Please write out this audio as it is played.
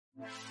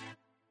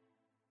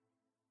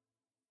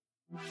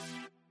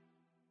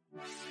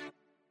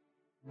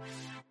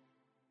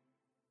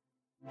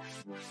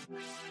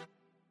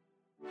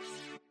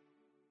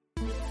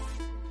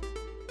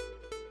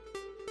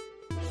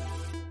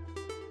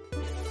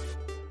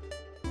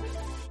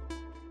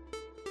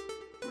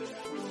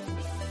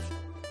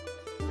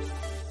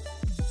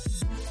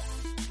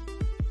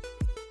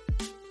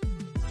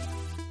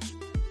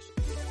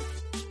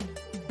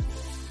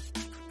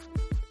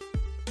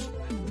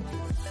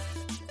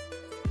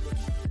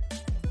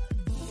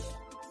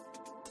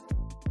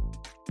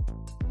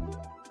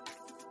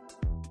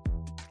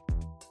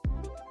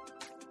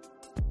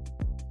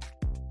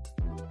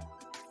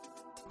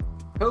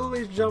Hello,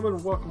 ladies and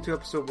gentlemen. Welcome to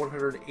episode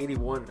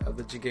 181 of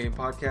the G Game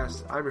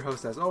Podcast. I'm your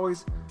host, as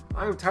always.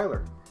 I am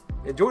Tyler,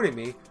 and joining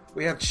me,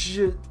 we have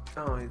shit.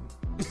 Oh,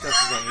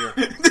 Justin's not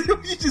here.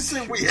 You just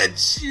said we had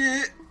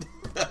shit.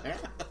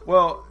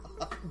 Well,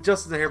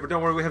 Justin's not here, but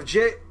don't worry. We have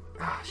Jake.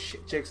 Ah,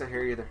 shit. Jake's not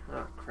here either.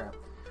 Oh, crap.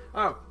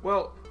 Oh,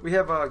 well, we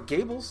have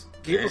Gables.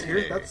 Gables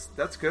Hey. here.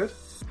 That's good.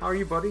 How are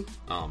you, buddy?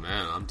 Oh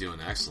man, I'm doing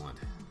excellent.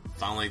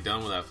 Finally done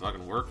with that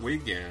fucking work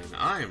weekend.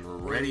 I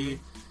am ready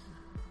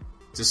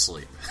to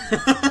sleep.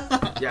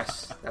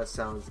 Yes, that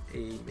sounds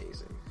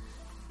amazing.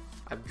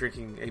 I'm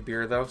drinking a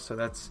beer though, so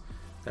that's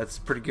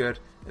pretty good.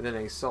 And then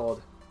a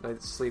solid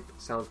night's sleep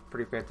sounds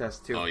pretty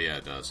fantastic too. Oh yeah,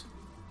 it does.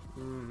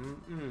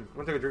 I'm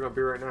gonna take a drink of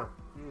beer right now.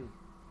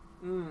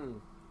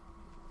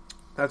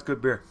 That's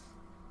good beer.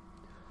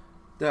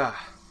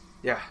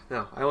 Yeah,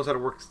 no, I almost had to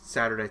work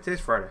Saturday.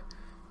 Today's Friday,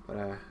 but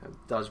I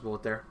dodged a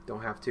bullet there.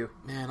 Don't have to.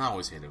 Man, I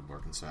always hated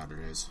working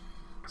Saturdays.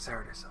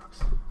 Saturday sucks.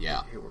 Yeah.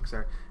 I hate work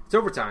Saturday. It's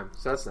overtime,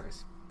 so that's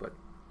nice. But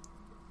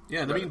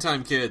Yeah, in the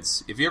meantime,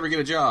 kids, if you ever get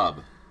a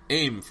job,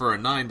 aim for a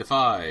 9 to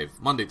 5,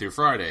 Monday through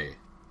Friday.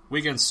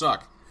 Weekends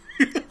suck.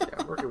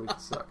 yeah, working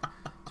weeks suck.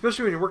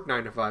 Especially when you work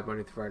 9 to 5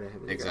 Monday through Friday. And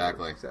then you gotta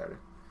Exactly. work Saturday.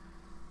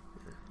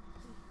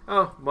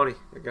 Oh, money,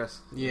 I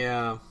guess.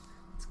 Yeah.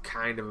 It's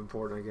kind of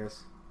important, I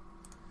guess.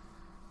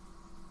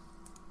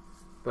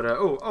 But,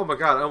 oh my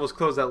god, I almost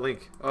closed that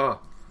link.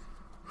 Oh.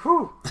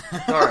 Whew.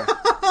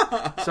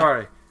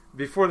 Sorry.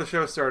 Before the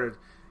show started,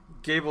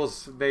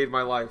 Gables made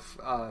my life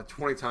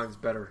 20 times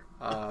better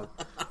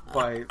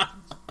by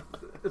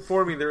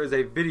informing me there is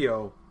a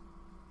video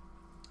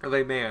of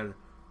a man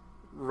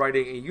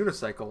riding a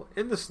unicycle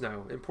in the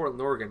snow in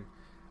Portland, Oregon,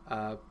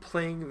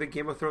 playing the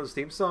Game of Thrones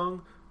theme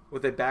song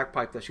with a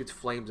bagpipe that shoots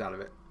flames out of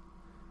it.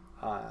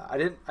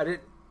 I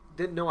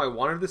didn't know I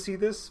wanted to see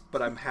this,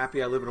 but I'm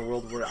happy I live in a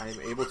world where I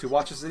am able to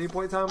watch this at any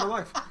point in time in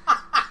my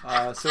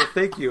life. So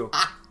thank you.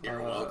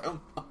 You're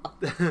welcome.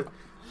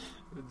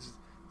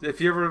 If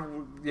you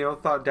ever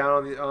thought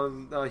down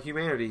on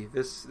humanity,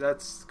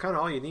 that's kind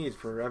of all you need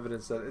for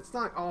evidence that it's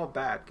not all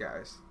bad,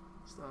 guys.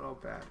 It's not all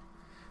bad.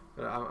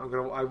 But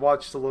I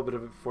watched a little bit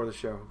of it before the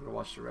show. I'm gonna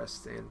watch the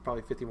rest and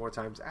probably 50 more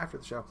times after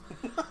the show.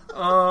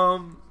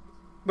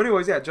 But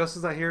anyways, yeah,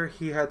 Justin's not here.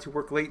 He had to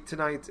work late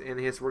tonight and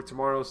he has to work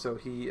tomorrow, so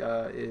he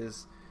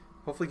is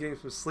hopefully getting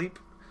some sleep.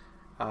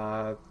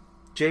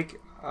 Jake,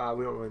 we don't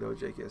really know what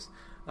Jake is.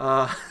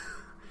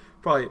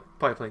 Probably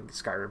playing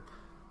Skyrim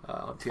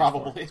on PS4.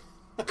 Probably.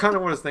 Kind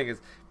of what his thing is.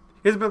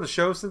 He hasn't been on the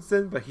show since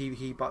then, but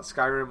he bought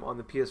Skyrim on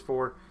the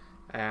PS4,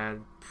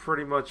 and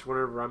pretty much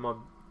whenever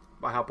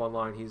I hop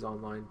online, he's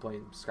online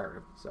playing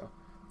Skyrim. So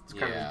it's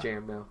kind of his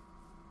jam now.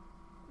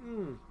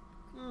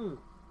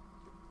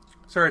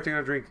 Sorry, taking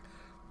a drink.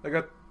 I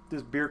got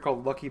this beer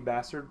called Lucky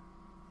Bastard.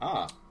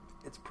 Ah.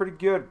 It's pretty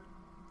good.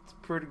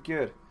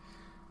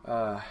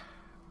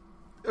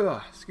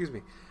 Excuse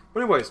me.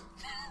 But anyways.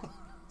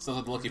 Sounds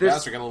like the lucky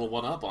bastard got a little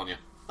one up on you.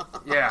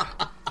 Yeah.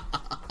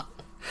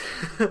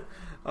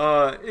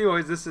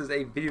 Anyways, this is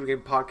a video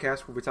game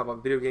podcast where we talk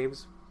about video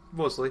games,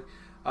 mostly.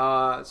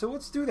 So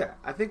let's do that.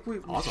 I think we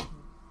Awesome.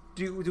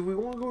 do we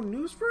want to go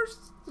news first?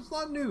 There's a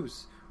lot of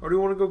news. Or do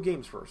we want to go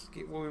games first?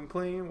 What we've been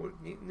playing? What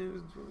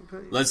news? What we've been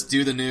playing? Let's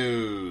do the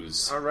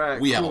news. All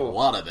right, We have a cool.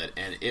 lot of it,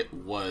 and it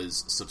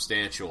was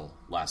substantial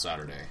last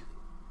Saturday.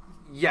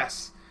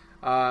 Yes.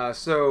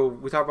 So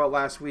we talked about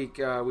last week.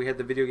 We had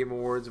the Video Game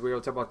Awards. We were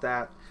going to talk about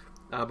that.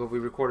 But we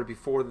recorded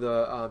before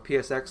the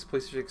PSX,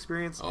 PlayStation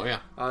Experience. Oh, yeah.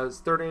 It's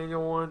third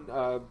annual one.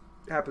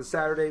 Happened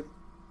Saturday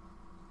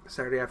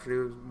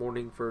afternoon,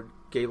 morning for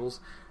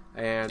Gables.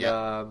 And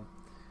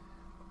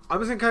I'm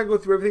just going to kind of go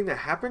through everything that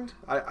happened.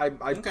 I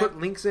put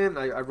links in.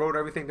 I wrote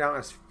everything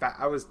down.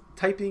 I was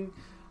typing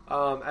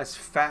as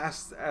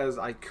fast as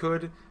I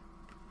could,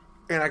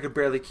 and I could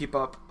barely keep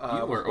up.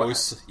 You were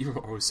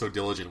always so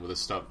diligent with this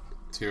stuff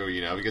too,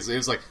 because it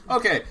was like,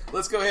 okay,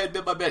 let's go ahead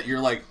bit by bit.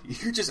 You're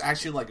just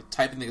actually like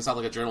typing things out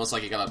like a journalist,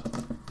 like you gotta.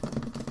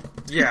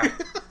 Yeah.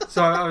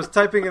 So I was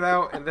typing it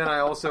out, and then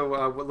I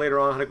also later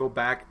on had to go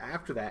back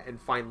after that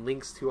and find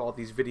links to all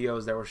these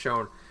videos that were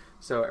shown.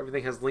 So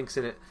everything has links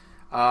in it.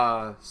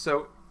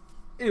 So,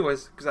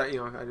 anyways, because I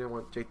didn't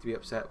want Jake to be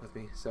upset with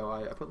me, so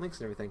I put links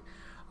and everything.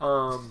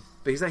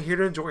 But he's not here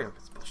to enjoy them.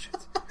 It's bullshit.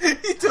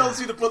 He tells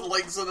you to put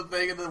links on the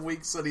thing, and then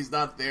weeks that he's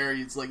not there,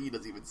 it's like he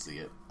doesn't even see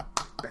it.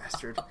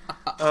 Bastard.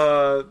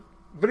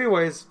 But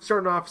anyways,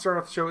 starting off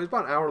the show. It's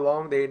about an hour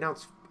long. They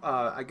announced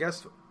I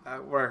guess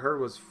what I heard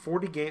was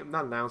 40 games,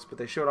 not announced, but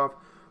they showed off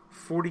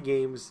 40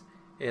 games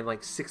in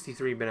like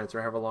 63 minutes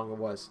or however long it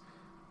was.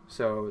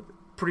 So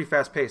pretty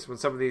fast paced. When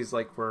some of these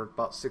like were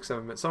about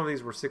 6-7 minutes, some of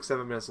these were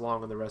 6-7 minutes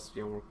long, and the rest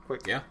were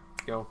quick. Yeah.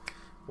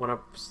 Went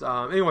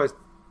up. Anyways,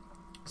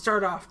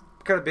 started off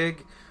kind of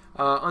big.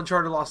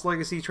 Uncharted Lost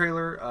Legacy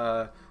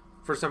trailer.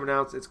 First time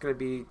announced. It's going to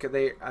be.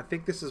 I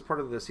think this is part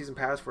of the season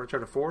pass for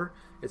Uncharted 4.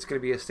 It's going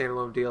to be a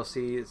standalone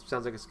DLC. It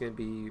sounds like it's going to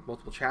be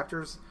multiple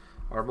chapters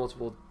or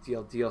multiple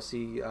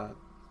DLC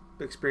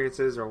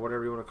experiences or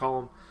whatever you want to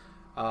call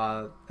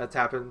them. That's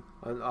happened.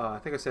 I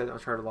think I said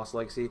Uncharted Lost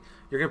Legacy.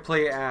 You're going to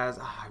play as.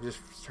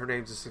 Her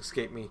name just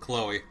escaped me.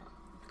 Chloe,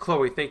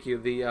 thank you.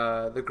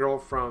 The girl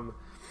from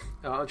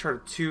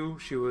Uncharted 2.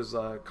 She was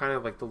kind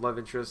of like the love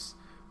interest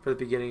for the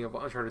beginning of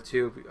Uncharted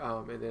 2,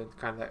 and then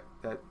kind of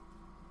that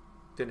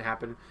didn't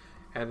happen.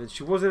 And then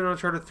she wasn't in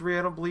Uncharted 3,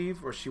 I don't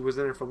believe, or she was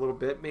in it for a little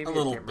bit, maybe. A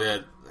little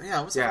bit.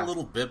 Yeah, it was a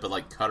little bit, but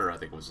like Cutter, I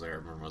think, was there. I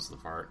remember most of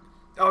the part.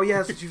 Oh,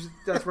 yeah, so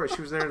that's right.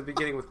 She was there at the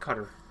beginning with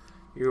Cutter.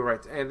 You were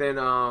right. And then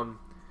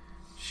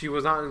she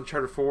was not in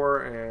Uncharted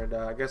 4, and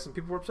I guess some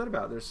people were upset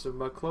about it. There's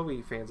some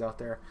Chloe fans out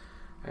there.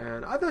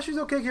 And I thought she's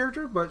an okay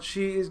character, but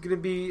she is going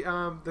to be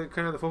the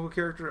kind of the focal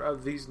character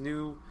of these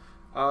new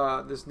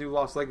this new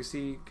Lost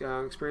Legacy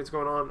experience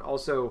going on.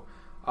 Also,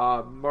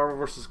 Marvel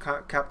vs.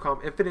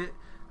 Capcom Infinite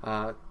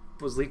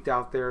was leaked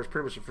out there. It's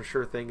pretty much a for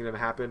sure thing going to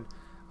happen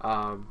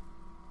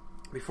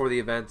before the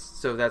event.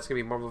 So that's going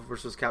to be Marvel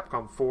vs.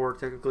 Capcom 4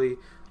 technically.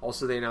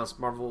 Also, they announced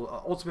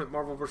Ultimate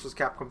Marvel vs.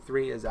 Capcom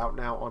 3 is out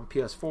now on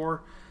PS4.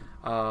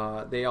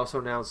 They also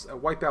announced a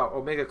Wipeout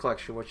Omega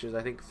Collection, which is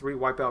I think 3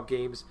 Wipeout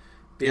games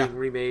being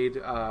remade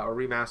or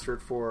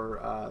remastered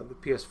for the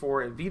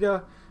PS4 and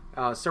Vita.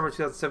 Summer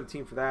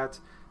 2017 for that.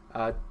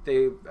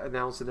 They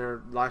announced in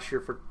their last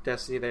year for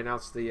Destiny. They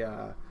announced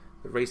the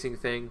racing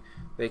thing.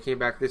 They came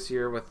back this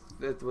year with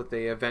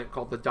the event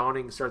called The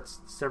Dawning. Starts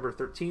December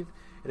 13th,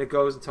 and it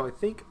goes until I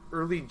think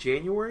early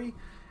January.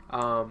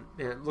 And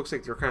it looks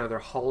like they're kind of their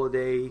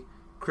holiday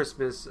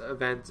Christmas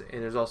event.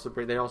 And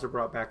they also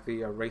brought back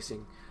the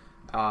racing.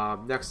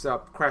 Next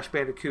up, Crash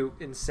Bandicoot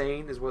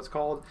Insane is what it's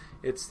called.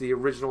 It's the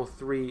original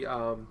 3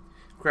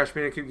 Crash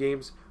Bandicoot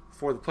games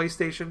for the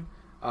PlayStation.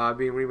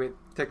 Being remade,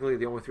 technically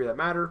the only 3 that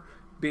matter.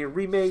 Being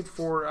remade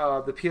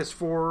for the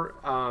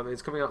PS4.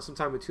 It's coming out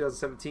sometime in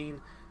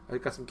 2017. I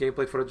got some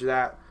gameplay footage of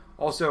that.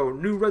 Also,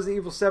 new Resident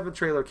Evil 7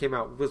 trailer came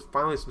out with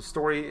finally some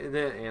story in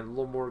it and a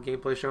little more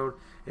gameplay shown.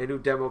 And a new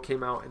demo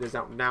came out and is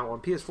out now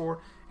on PS4.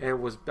 And it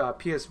was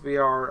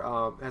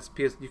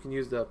PSVR. You can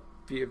use the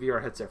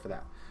VR headset for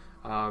that.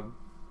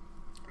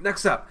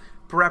 Next up,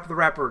 Parappa the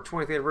Rapper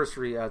 20th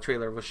anniversary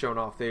trailer was shown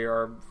off. They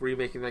are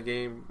remaking that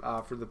game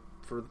for the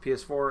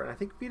PS4 and I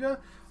think Vita.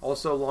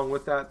 Also, along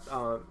with that,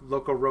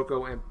 Loco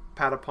Roco and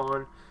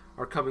Patapon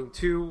are coming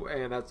too,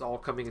 and that's all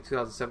coming in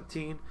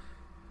 2017.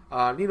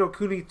 Ni no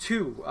Kuni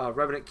 2,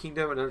 Revenant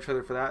Kingdom, another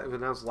trailer for that. It was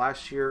announced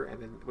last year,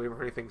 and then we haven't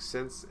heard anything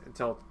since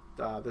until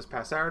this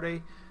past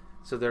Saturday.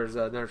 So there's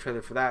another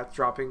trailer for that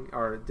dropping,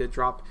 or it did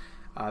drop.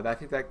 I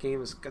think that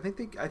game is.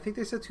 I think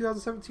they said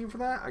 2017 for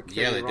that.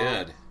 They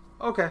did.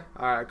 Okay,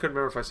 all right. I couldn't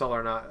remember if I saw it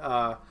or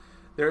not.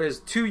 There is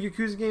 2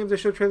 Yakuza games they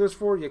showed trailers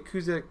for.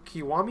 Yakuza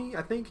Kiwami,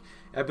 I think.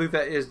 I believe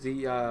that is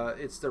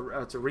it's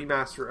a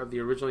remaster of the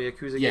original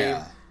Yakuza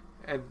game,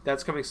 and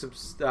that's coming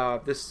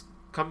this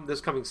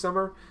coming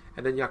summer.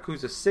 And then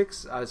Yakuza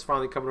 6 is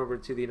finally coming over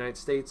to the United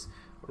States,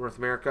 North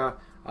America,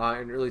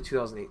 in early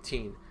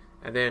 2018.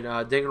 And then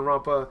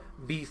Danganronpa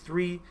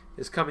V3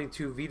 is coming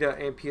to Vita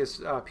and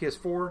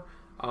PS4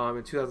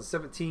 in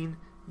 2017.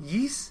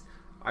 Ys,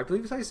 I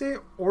believe is how you say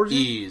it. Origin.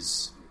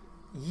 Ys.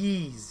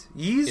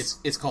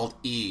 It's called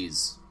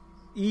Ys.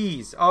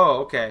 Ys.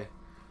 Oh, okay.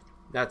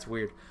 That's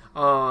weird.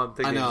 I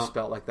know. Just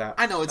spell it like that.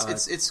 I know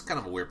it's kind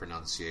of a weird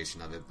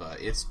pronunciation of it,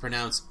 but it's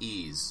pronounced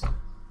Ys.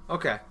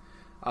 Okay,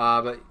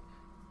 but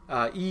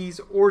Ys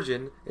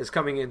Origin is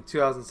coming in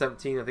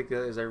 2017. I think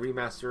that is a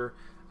remaster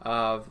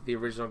of the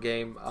original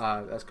game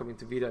that's coming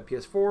to Vita and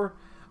PS4.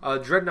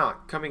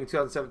 Dreadnought coming in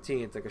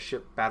 2017. It's like a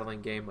ship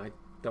battling game. I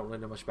don't really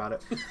know much about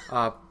it.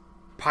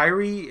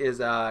 Pyre is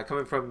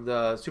coming from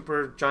the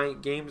Super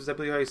Giant Games, I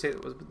believe how you say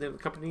it was the name of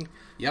the company.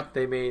 Yep.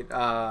 They made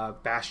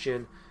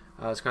Bastion.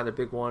 It's kind of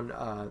the big one.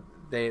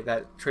 They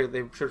showed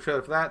a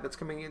trailer for that. That's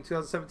coming in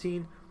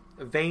 2017.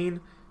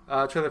 Vane,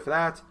 trailer for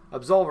that.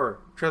 Absolver,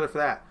 trailer for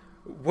that.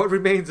 What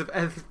Remains of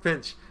Edith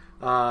Finch.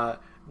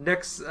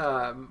 Next,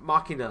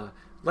 Machina.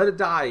 Let It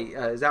Die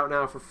is out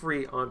now for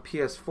free on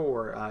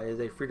PS4. It is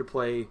a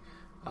free-to-play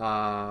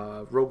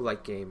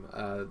roguelike game.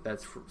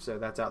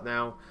 That's out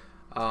now.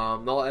 All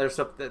the other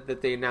stuff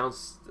that they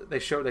announced, they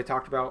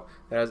talked about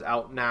that is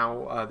out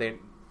now.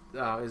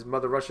 Is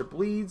Mother Russia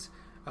Bleeds,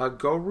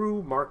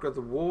 Goru, Mark of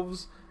the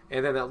Wolves,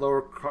 and then that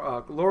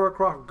Lara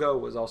Croft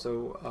Go is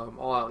also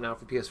all out now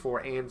for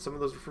PS4, and some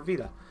of those are for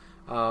Vita.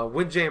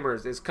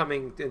 Windjammers is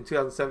coming in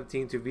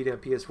 2017 to Vita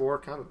and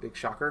PS4. Kind of a big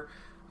shocker.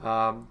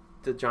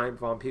 The Giant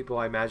Bomb people,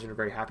 I imagine, are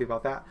very happy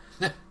about that.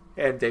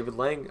 and David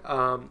Lang.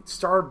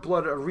 Star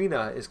Blood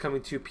Arena is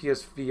coming to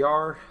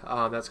PSVR.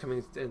 That's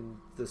coming in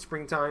the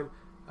springtime.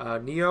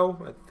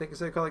 Neo, I think is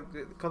they call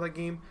that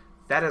game.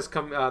 That has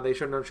come. They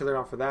showed another trailer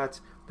off for that.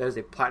 That is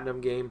a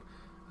platinum game.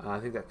 I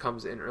think that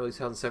comes in early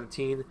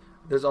 2017.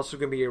 There's also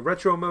going to be a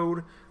retro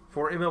mode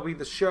for MLB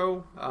The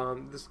Show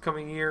this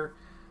coming year.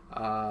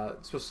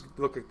 It's supposed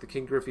to look like the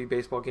King Griffey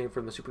baseball game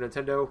from the Super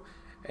Nintendo.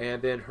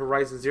 And then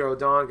Horizon Zero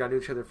Dawn got a new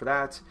trailer for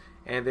that.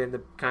 And then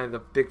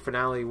the big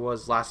finale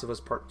was Last of Us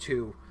Part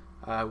 2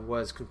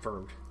 was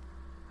confirmed.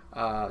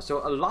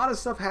 So a lot of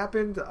stuff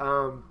happened.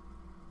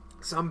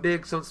 Some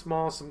big, some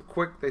small, some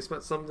quick. They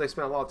spent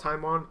a lot of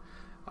time on.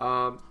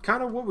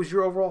 Kind of what was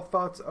your overall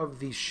thoughts of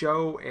the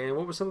show, and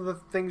what were some of the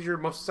things you're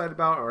most excited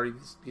about, or you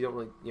don't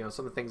really,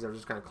 some of the things that are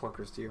just kind of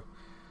clunkers to you?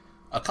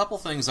 A couple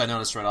things I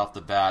noticed right off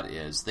the bat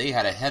is they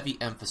had a heavy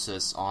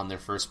emphasis on their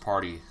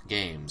first-party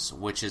games,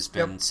 which has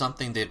been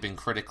something they've been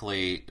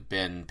critically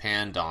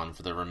panned on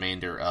for the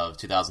remainder of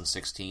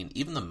 2016,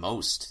 even the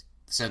most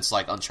since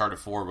Uncharted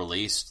 4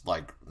 released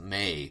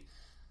May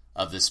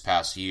of this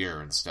past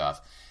year and stuff.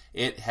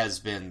 It has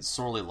been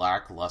sorely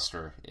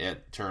lackluster in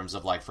terms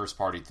of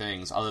first-party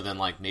things, other than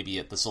maybe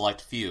at the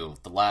select few.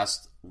 The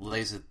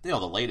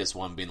latest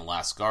one being The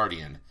Last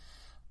Guardian.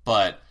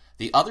 But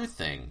the other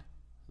thing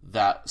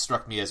that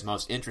struck me as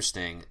most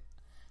interesting,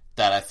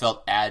 that I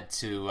felt add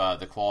to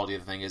the quality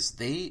of the thing, is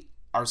they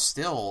are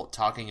still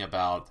talking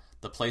about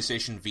the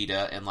PlayStation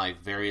Vita and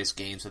various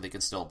games that they can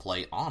still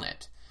play on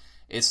it.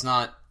 It's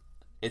not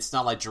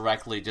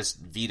directly just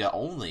Vita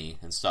only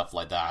and stuff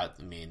like that.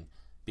 I mean,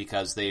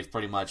 because they've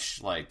pretty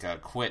much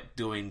quit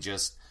doing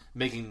just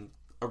making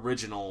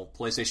original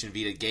PlayStation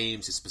Vita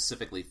games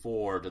specifically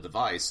for the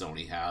device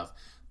Sony have,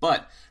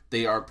 but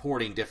they are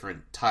porting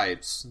different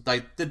types,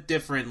 the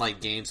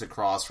different games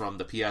across from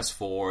the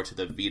PS4 to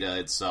the Vita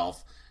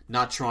itself,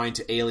 not trying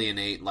to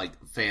alienate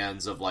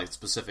fans of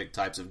specific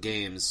types of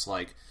games.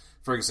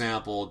 For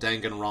example,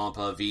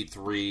 Danganronpa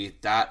V3,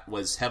 that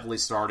was heavily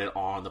started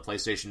on the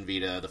PlayStation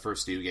Vita, the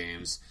first two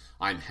games.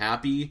 I'm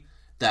happy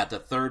that the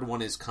third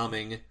one is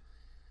coming,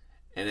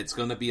 and it's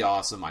going to be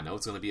awesome. I know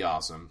it's going to be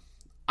awesome.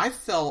 I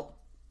felt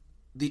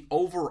the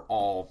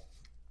overall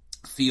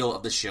feel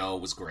of the show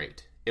was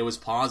great. It was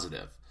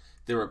positive.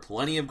 There were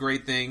plenty of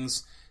great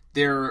things.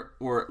 There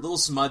were little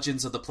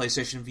smudgings of the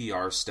PlayStation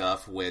VR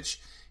stuff,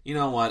 which, you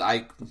know what,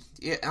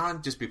 I'll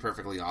just be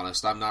perfectly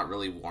honest, I'm not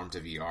really warm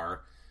to VR.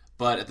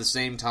 But at the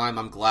same time,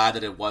 I'm glad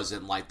that it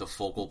wasn't the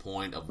focal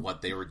point of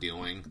what they were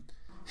doing.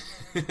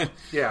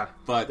 Yeah,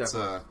 but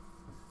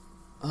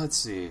let's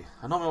see.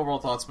 I know my overall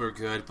thoughts were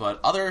good, but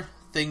other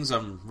things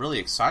I'm really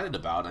excited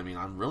about. I mean,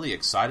 I'm really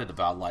excited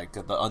about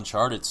the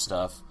Uncharted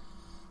stuff.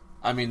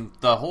 I mean,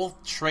 the whole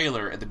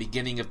trailer at the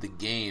beginning of the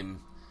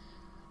game,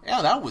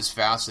 yeah, that was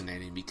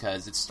fascinating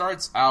because it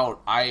starts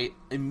out, I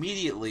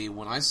immediately,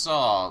 when I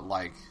saw,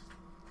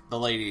 the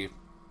lady,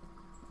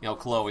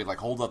 Chloe,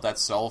 hold up that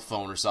cell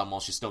phone or something while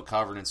she's still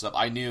covered and stuff,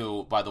 I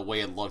knew by the way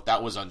it looked,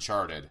 that was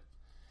Uncharted.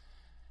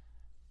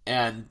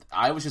 And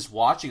I was just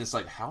watching, it's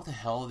how the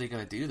hell are they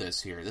going to do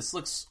this here? This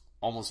looks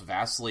almost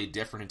vastly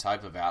different in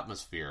type of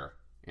atmosphere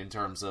in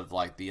terms of,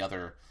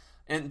 Uncharted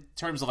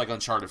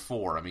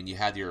 4. I mean, you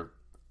had your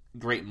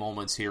great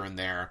moments here and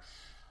there.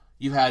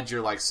 You had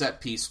your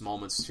set piece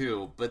moments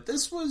too, but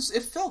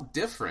it felt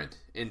different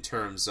in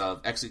terms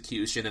of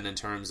execution and in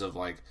terms of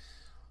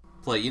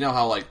play. You know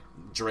how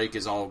Drake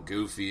is all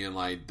goofy and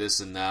this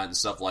and that and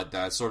stuff like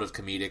that, sort of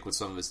comedic with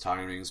some of his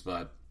timings,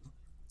 but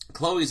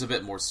Chloe's a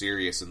bit more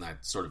serious in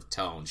that sort of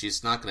tone.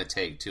 She's not going to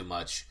take too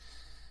much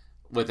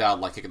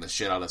without kicking the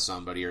shit out of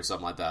somebody or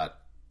something like that.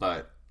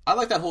 But I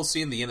like that whole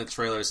scene in the end of the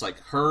trailer. It's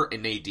her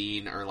and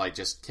Nadine are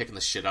just kicking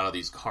the shit out of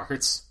these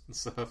guards and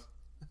stuff.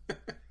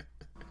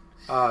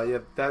 Yeah,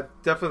 that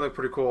definitely looked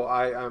pretty cool.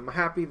 I'm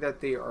happy that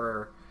they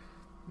are.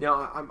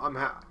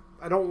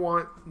 I don't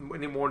want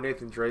any more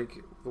Nathan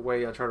Drake the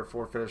way Uncharted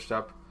 4 finished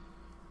up.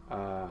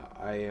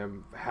 I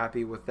am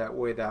happy with that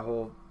way that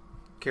whole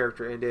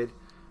character ended.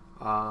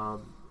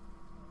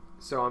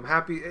 So I'm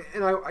happy,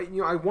 and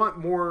I want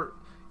more.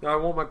 I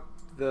want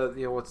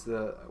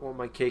I want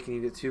my cake and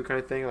eat it too kind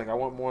of thing. I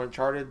want more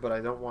Uncharted, but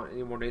I don't want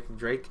any more Nathan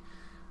Drake.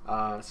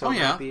 So I'm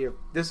happy if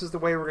this is the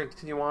way we're going to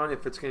continue on.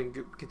 If it's going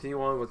to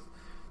continue on with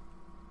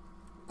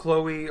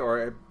Chloe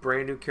or a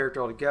brand new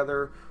character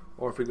altogether,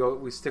 or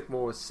if we stick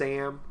more with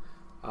Sam,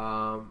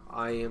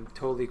 I am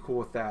totally cool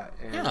with that.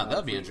 And, yeah,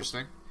 that'd be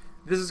interesting.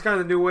 This is kind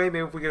of the new way.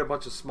 Maybe if we get a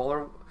bunch of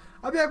smaller,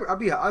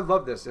 I'd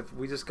love this if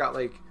we just got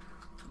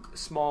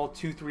small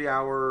 2-3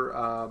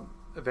 hour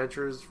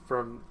adventures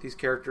from these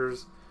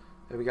characters,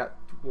 and we got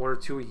 1 or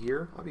 2 a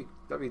year.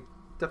 That'd be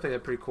definitely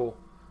pretty cool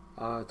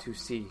to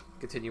see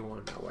continue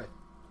on that way.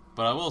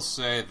 But I will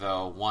say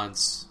though,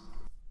 once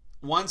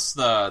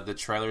the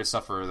trailer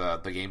stuff for the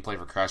gameplay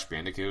for Crash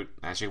Bandicoot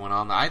actually went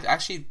on, I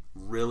actually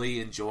really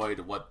enjoyed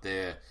what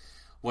they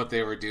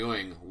were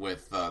doing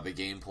with the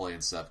gameplay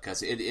and stuff,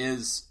 because it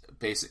is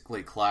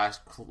basically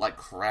classic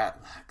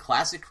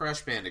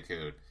Crash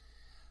Bandicoot,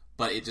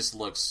 but it just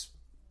looks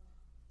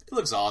It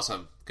looks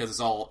awesome because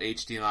it's all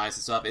HDMI and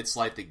stuff. It's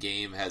like the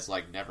game has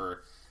like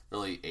never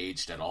really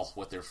aged at all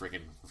with their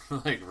freaking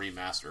like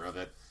remaster of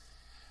it.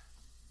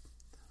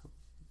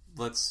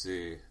 Let's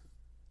see. I'm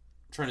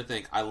trying to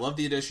think. I love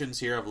the additions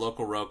here of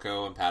Loco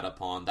Roco and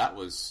Patapon. That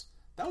was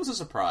a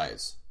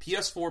surprise.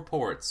 PS4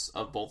 ports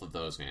of both of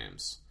those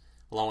games,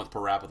 along with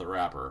Parappa the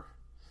Rapper.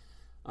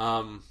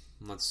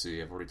 Let's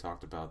see. I've already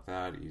talked about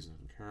that. Easy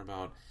to care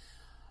about.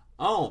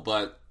 Oh,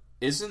 but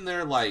isn't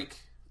there like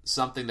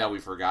something that we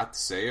forgot to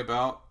say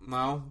about?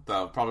 No,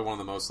 probably one of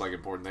the most like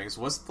important things.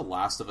 Wasn't The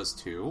Last of Us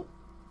 2?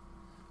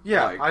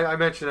 Yeah, like, I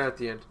mentioned it at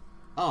the end.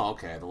 Oh,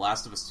 okay. The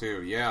Last of Us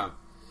 2. Yeah,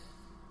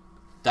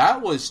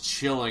 that was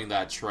chilling.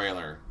 That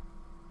trailer,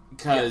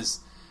 because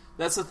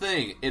that's the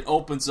thing. It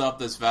opens up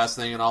this vast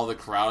thing, and all the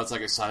crowd is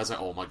like excited. It's like,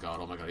 oh my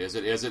god, is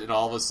it? And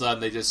all of a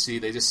sudden, they just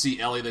see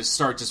Ellie. They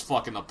start just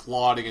fucking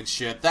applauding and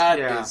shit. That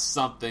is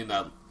something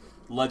that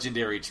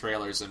legendary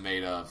trailers are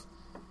made of.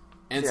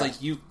 And it's like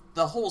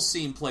the whole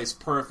scene plays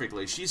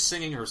perfectly. She's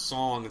singing her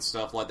song and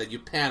stuff like that. You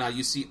pan out,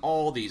 you see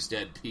all these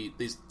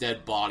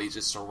dead bodies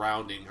just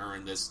surrounding her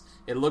in this.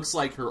 It looks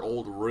like her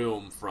old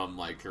room from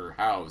like her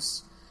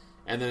house.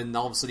 And then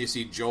all of a sudden you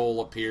see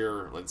Joel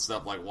appear and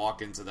stuff, like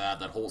walk into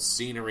that whole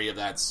scenery of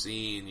that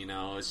scene, you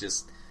know, it's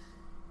just,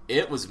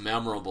 it was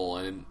memorable,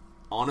 and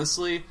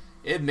honestly,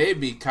 it made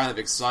me kind of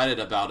excited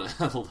about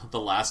The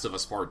Last of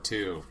Us Part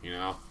 2, you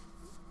know?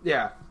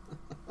 Yeah.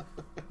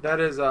 That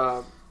is,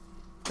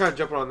 kind of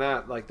jumping on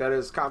that, like, that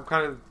is, I'm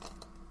kind of,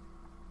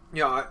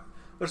 you know,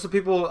 there's some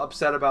people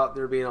upset about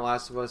there being a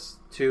Last of Us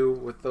 2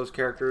 with those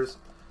characters.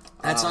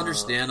 That's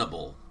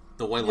understandable.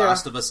 The way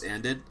Last of Us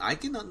ended, I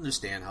can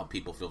understand how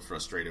people feel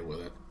frustrated with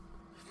it.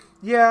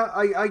 Yeah,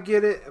 I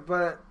get it,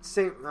 but at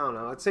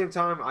the same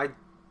time, I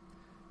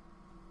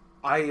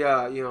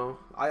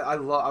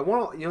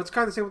want, you know, it's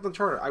kind of the same with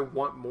Uncharted. I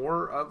want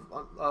more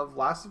of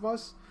Last of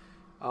Us,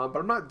 but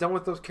I'm not done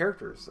with those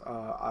characters.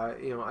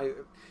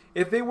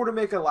 If they were to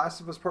make a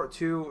Last of Us Part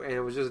 2 and it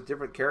was just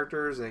different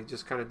characters and they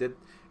just kind of did,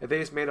 if they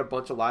just made a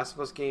bunch of Last of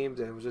Us games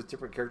and it was just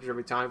different characters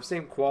every time,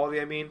 same quality,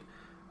 I mean,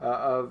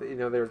 of, you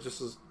know, they're just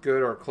as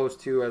good or close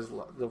to as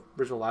the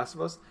original Last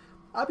of Us,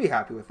 I'd be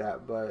happy with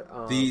that. But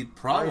I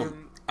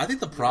think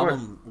the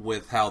problem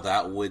with how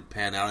that would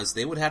pan out is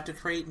they would have to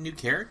create new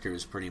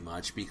characters pretty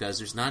much, because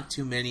there's not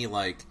too many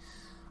like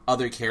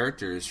other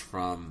characters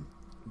from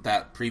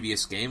that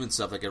previous game and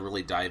stuff that could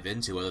really dive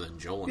into other than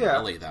Joel and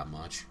Ellie that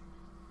much.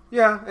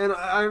 Yeah, and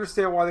I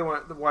understand why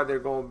they're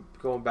going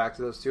back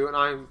to those two, and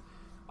I'm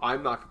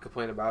not gonna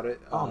complain about it.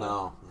 Oh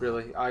no,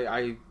 really,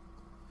 I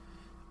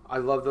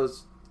love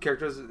those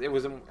characters. I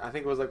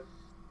think it was like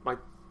my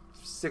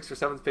 6th or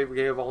 7th favorite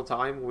game of all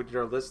time. We did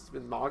our list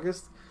in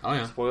August. Oh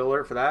yeah, spoiler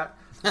alert for that.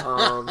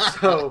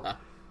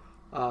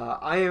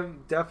 I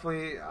am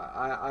definitely.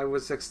 I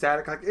was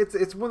ecstatic. Like it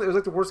was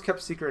like the worst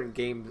kept secret in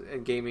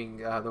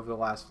gaming over the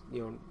last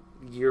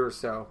year or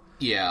so.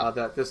 Yeah,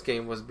 that this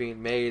game was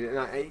being made,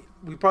 and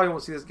we probably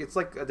won't see this. It's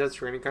like a Death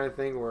Stranding kind of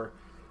thing where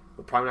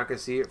we're probably not going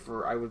to see it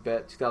for, I would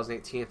bet,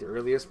 2018 at the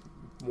earliest.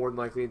 More than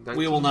likely, 19.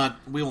 We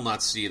will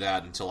not see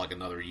that until like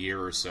another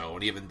year or so,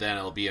 and even then,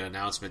 it'll be an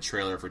announcement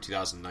trailer for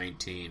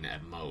 2019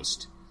 at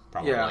most,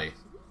 probably. Yeah.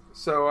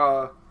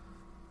 So,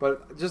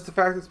 but just the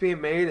fact that it's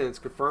being made and it's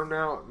confirmed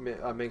now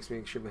makes me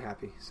extremely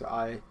happy. So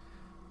I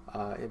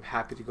am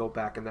happy to go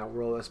back in that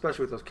world,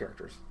 especially with those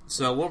characters.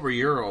 So, what were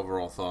your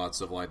overall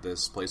thoughts of like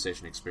this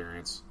PlayStation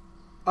experience?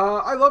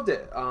 I loved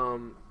it.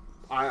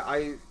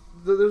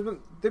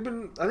 They've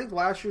been. I think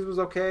last year's was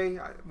okay.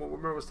 What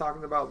Remember was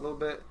talking about a little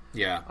bit.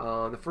 Yeah.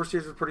 The first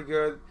year's was pretty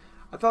good.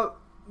 I thought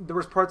there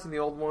was parts in the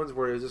old ones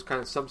where it was just kind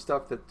of some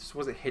stuff that just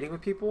wasn't hitting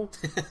with people.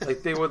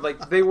 Like they would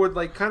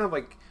kind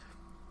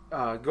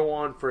of go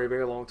on for a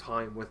very long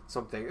time with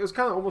something. It was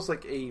kind of almost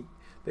like they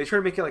tried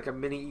to make it like a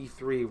mini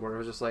E3 where it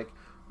was just like,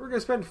 we're going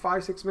to spend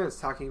 5-6 minutes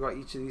talking about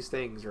each of these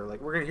things, or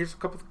like here's a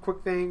couple of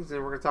quick things,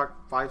 and we're going to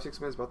talk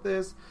 5-6 minutes about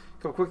this,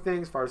 a couple quick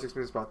things, 5 or 6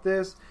 minutes about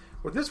this.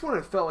 With this one,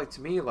 it felt like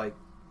to me like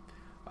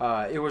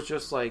it was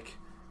just like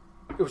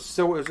it was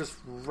just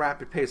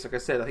rapid pace. Like I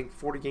said, I think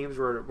 40 games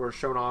were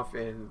shown off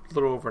in a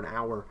little over an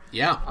hour.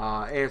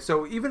 Yeah, and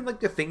so even like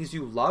the things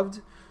you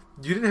loved,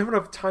 you didn't have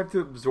enough time to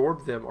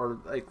absorb them or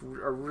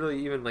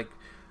really even like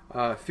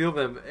feel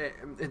them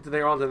until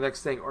they're on to the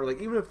next thing. Or like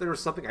even if there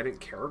was something I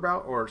didn't care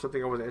about or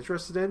something I wasn't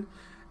interested in,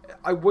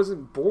 I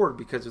wasn't bored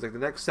because it was like the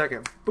next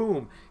second,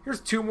 boom,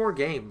 here's 2 more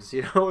games.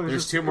 You know,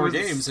 there's 2 more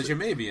games that you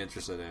may be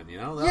interested in. You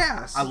know,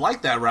 yes, I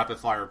like that rapid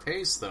fire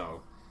pace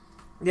though.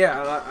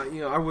 Yeah,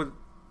 I would.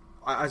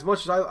 As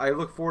much as I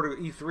look forward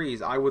to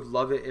E3s, I would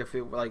love it if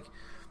it like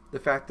the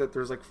fact that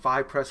there's like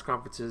 5 press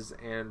conferences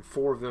and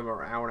 4 of them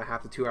are an hour and a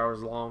half to 2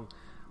 hours long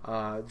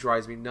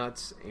drives me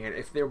nuts. And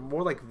if they're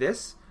more like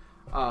this,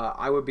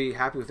 I would be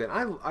happy with it.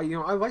 I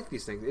like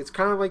these things. It's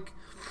kind of like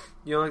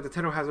like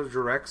Nintendo has their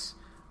directs.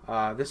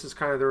 This is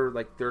kind of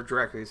their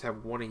direct. They just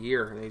have one a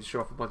year and they just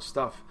show off a bunch of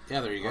stuff.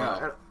 Yeah, there you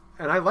go.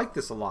 And I like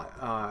this a lot.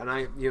 And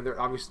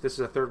obviously this is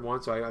a 3rd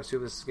one, so I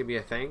assume this is gonna be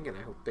a thing. And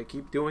I hope they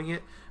keep doing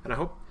it. And I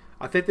hope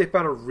I think they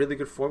found a really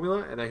good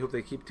formula, and I hope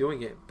they keep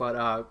doing it.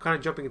 But kind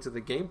of jumping into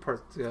the game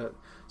part, some of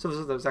the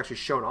stuff that was actually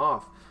shown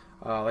off.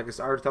 Like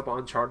I already talked about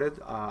Uncharted.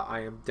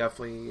 I am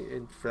definitely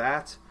in for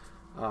that.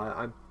 I'm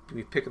going to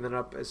be picking that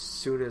up as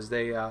soon as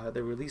they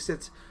release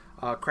it.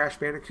 Crash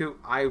Bandicoot.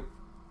 I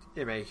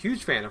am a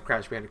huge fan of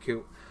Crash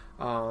Bandicoot.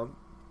 At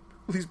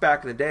least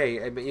back in the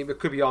day. I mean, it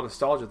could be all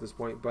nostalgia at this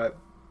point, but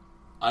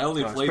I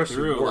only played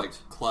through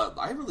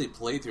I really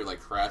played through like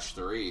Crash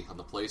 3 on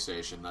the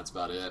PlayStation. That's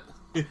about it.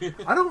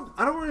 I don't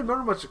really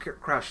remember much of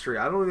Crash 3.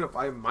 I don't know if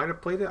I might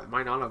have played it. I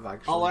might not have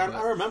actually. Oh, I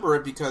remember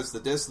it because the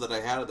disc that I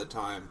had at the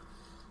time,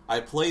 I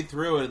played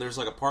through it, and there's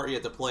like a part you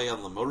had to play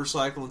on the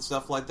motorcycle and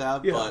stuff like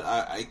that. Yeah.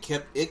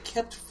 But it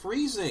kept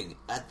freezing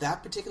at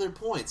that particular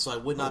point, so I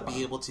would not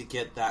be able to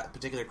get that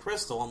particular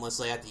crystal unless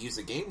I had to use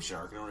a Game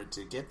Shark in order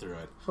to get through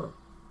it. Huh.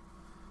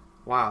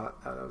 Wow,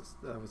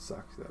 that would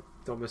suck.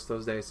 Don't miss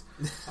those days.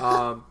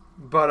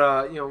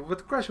 But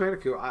with Crash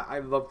Bandicoot, I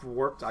loved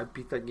Warped. I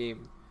beat that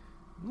game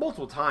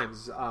multiple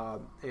times,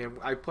 and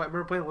I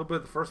remember playing a little bit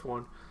of the first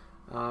one.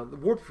 The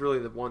Warped's really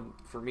the one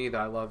for me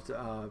that I loved.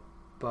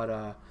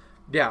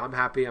 Yeah, I'm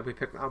happy. I'll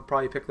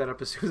probably pick that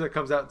up as soon as it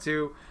comes out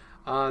too.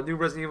 New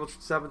Resident Evil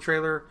 7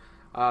 trailer.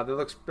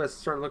 That's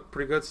starting to look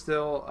pretty good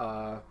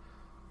still.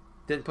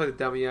 Didn't play the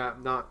demo yet.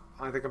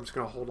 I think I'm just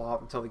gonna hold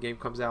off until the game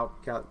comes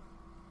out. Got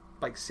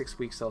like 6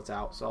 weeks till it's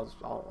out, so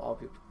I'll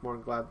be more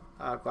than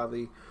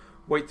gladly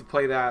wait to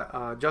play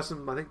that.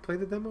 Justin, I think, played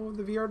the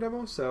VR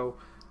demo. So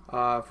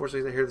fortunately,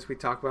 he's not here this week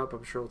to talk about it, but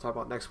I'm sure we'll talk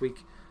about it next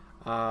week.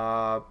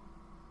 Some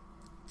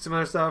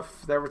other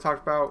stuff that we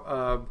talked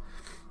about.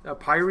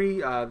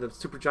 Pyre, the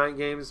Supergiant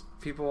Games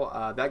people,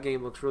 that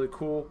game looks really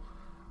cool.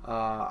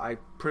 I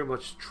pretty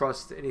much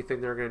trust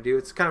anything they're going to do.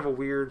 It's kind of a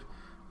weird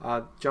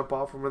jump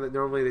off from where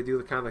normally they do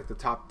the kind of like the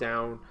top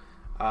down,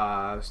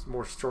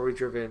 more story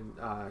driven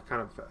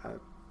kind of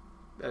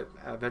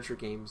adventure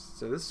games.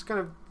 So this is kind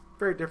of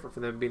very different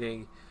for them,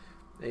 being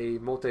a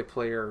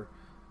multiplayer,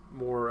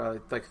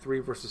 more like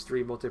 3 versus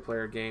 3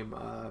 multiplayer game.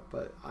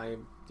 But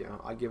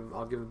I'll give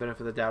them the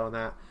benefit of the doubt on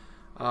that.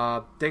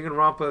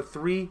 Danganronpa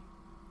 3.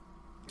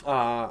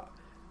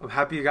 I'm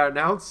happy it got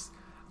announced.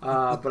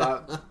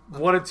 But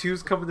 1 and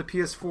 2's coming to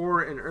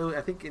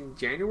PS4 in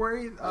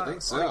January. I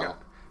think so.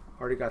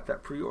 Already got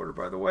that pre-order,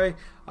 by the way.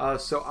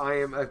 So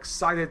I am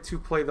excited to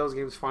play those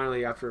games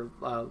finally after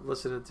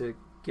listening to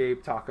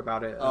Gabe talk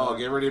about it.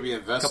 Get ready to be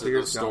invested in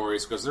those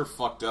stories because they're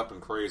fucked up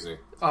and crazy.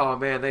 Oh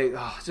man, they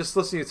just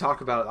listening to you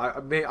talk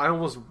about it. I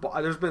almost.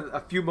 There's been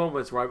a few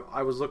moments where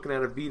I was looking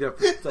at a Vita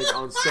like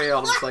on sale.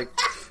 And I'm just like,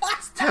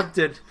 it's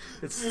tempted.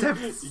 It's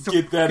tempted.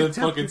 You get that at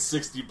fucking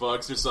 $60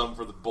 or something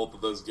for both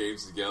of those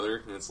games together,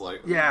 and it's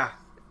like, yeah.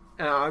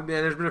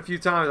 There's been a few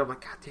times I'm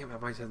like, God damn it, I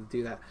might have to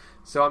do that.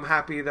 So I'm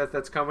happy that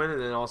that's coming, and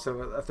then also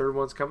a third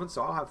one's coming.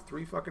 So I'll have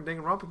 3 fucking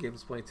Danganronpa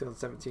games playing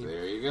 2017.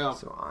 There you go.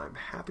 So I'm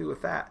happy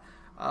with that.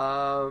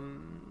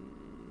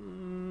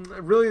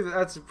 Really,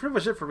 that's pretty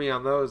much it for me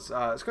on those.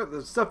 It's got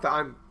the stuff that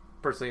I'm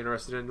personally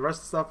interested in. The rest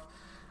of the stuff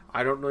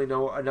I don't really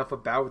know enough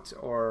about,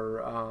 or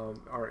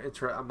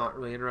I'm not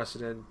really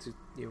interested in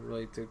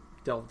to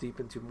delve deep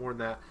into more than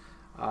that.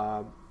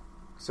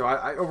 So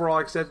I overall,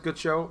 like I said, good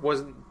show.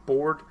 Wasn't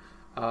bored.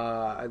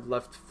 I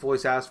left fully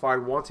satisfied,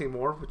 wanting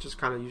more, which is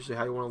kind of usually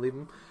how you want to leave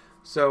them.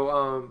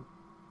 So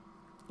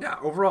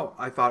overall,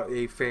 I thought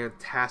a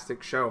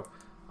fantastic show.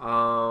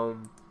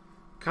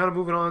 Kind of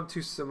moving on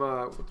to some.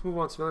 Let's move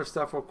on to some other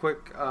stuff real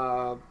quick.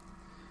 Have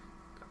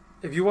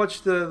you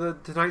watched the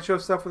Tonight Show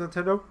stuff with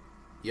Nintendo?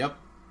 Yep.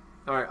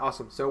 All right,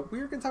 awesome. So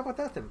we're going to talk about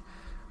that then.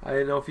 I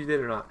didn't know if you did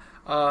or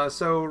not.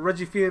 So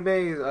Reggie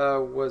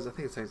Fils-Aimé was, I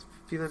think it's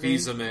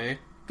Fils-Aimé.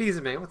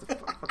 Fils-Aimé. What the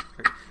fuck?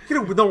 Get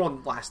a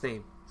normal last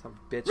name, some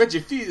bitch.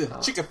 Reggie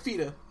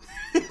Chickafita.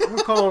 I'm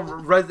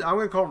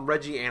gonna call him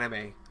Reggie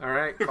Anime. All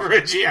right,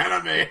 Reggie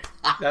Anime.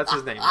 That's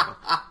his name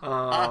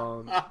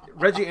now.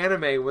 Reggie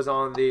Anime was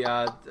on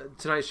the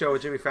Tonight Show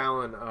with Jimmy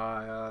Fallon.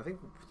 I think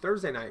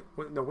Wednesday night,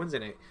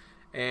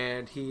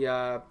 and he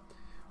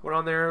went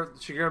on there.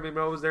 Shigeru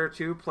Miyamoto was there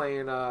too,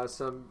 playing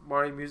some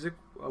Mario music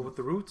with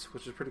the Roots,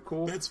 which is pretty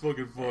cool. That's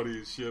fucking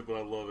funny as shit, but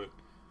I love it.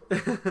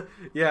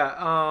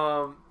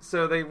 Yeah.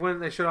 So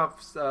they showed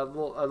off a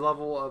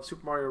level of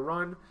Super Mario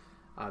Run.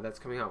 That's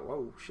coming out.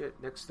 Whoa,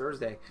 shit! Next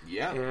Thursday.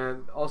 Yeah.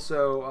 And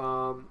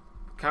also,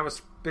 kind of a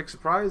big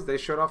surprise. They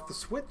showed off the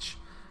Switch.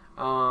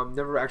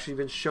 Never actually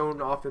been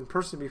shown off in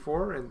person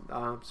before, and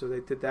so they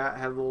did that.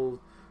 Had a little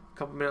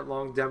couple-minute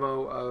long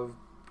demo of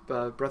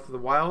Breath of the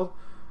Wild.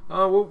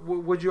 What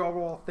would you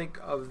overall think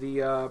of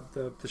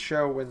the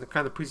show and the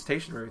kind of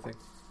presentation and everything?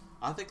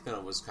 I think that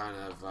it was kind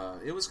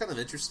of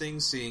interesting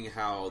seeing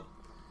how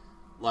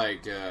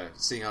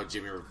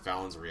Jimmy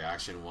Fallon's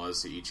reaction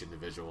was to each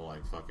individual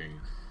fucking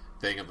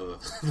thing of the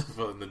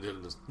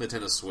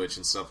Nintendo Switch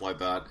and stuff like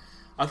that.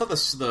 I thought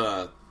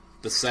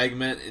the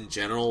segment in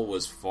general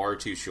was far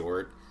too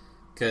short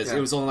because it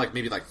was only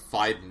maybe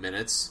 5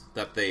 minutes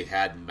that they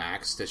had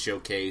max to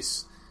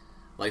showcase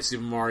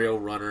Super Mario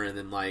Runner, and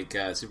then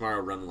Super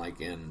Mario Run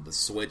in the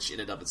Switch in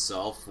and of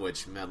itself,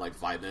 which meant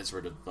 5 minutes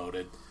were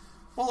devoted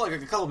Well, like a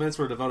couple minutes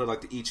were devoted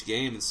like to each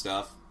game and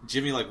stuff.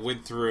 Jimmy like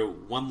went through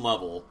one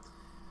level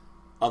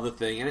of the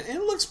thing, and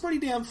it looks pretty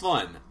damn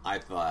fun. I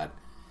thought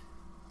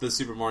the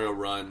Super Mario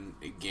Run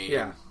game,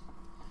 Yeah.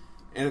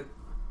 and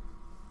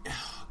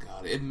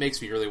it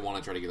makes me really want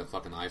to try to get a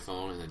fucking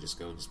iPhone and then just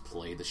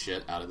play the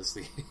shit out of this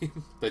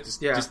game. But just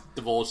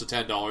divulge the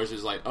 $10.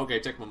 Is like, okay,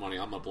 take my money.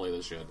 I'm gonna play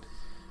this shit.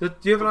 Do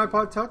you have an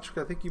iPod Touch?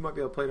 I think you might be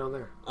able to play it on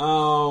there.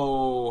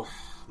 Oh,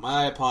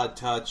 my iPod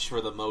Touch,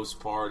 for the most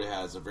part,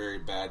 has a very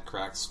bad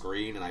cracked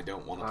screen, and I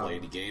don't want to play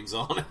any games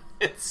on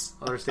it.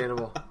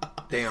 Understandable.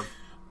 Damn.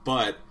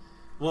 But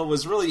what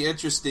was really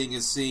interesting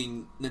is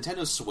seeing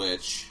Nintendo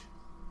Switch,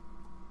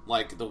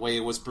 like the way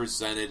it was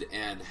presented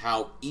and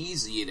how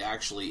easy it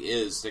actually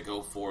is to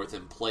go forth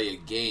and play a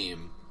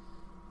game,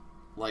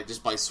 like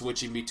just by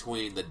switching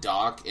between the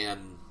dock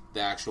and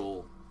the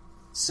actual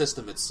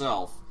system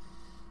itself.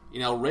 You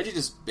know, Reggie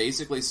just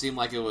basically seemed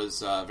like it was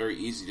very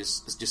easy.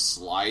 Just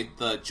slide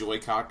the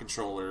Joy-Con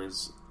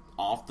controllers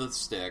off the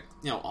stick,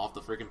 off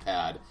the freaking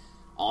pad,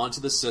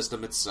 onto the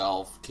system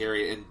itself,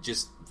 carry it, and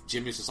just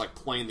Jimmy was just like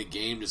playing the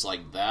game just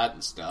like that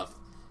and stuff.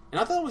 And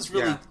I thought it was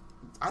really,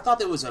 I thought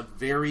that was a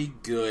very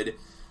good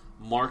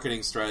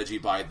marketing strategy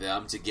by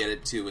them to get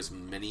it to as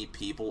many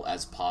people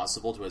as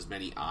possible, to as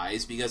many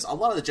eyes, because a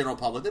lot of the general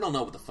public, they don't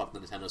know what the fuck the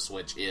Nintendo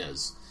Switch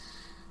is.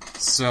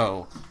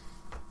 So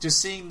just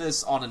seeing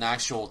this on an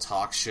actual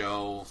talk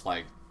show,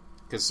 like,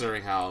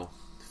 considering how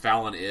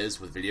Fallon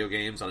is with video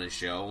games on his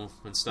show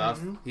and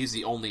stuff, he's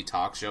the only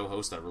talk show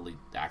host that really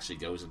actually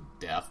goes in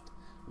depth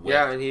with.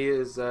 Yeah, and he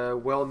is a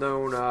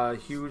well-known,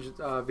 huge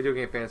video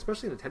game fan,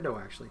 especially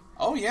Nintendo, actually.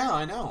 Oh, yeah,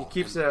 I know. He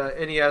keeps a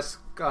NES,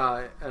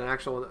 an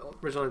actual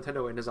original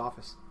Nintendo in his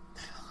office.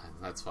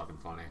 That's fucking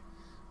funny.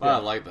 Well, I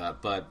like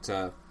that, but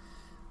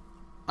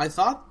I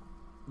thought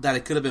that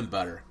it could have been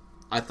better.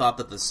 I thought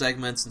that the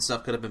segments and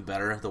stuff could have been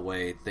better, the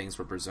way things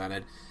were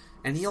presented.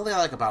 And he only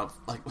had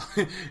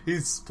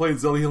he's playing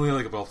Zelda, he only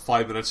had about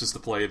 5 minutes just to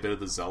play a bit of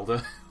the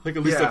Zelda. Like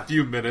at least a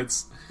few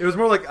minutes. It was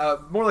more like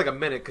a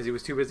minute because he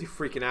was too busy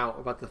freaking out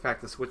about the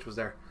fact the Switch was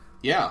there.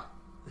 Yeah.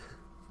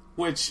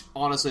 Which,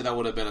 honestly, that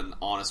would have been an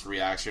honest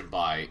reaction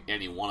by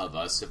any one of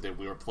us if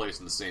we were placed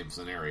in the same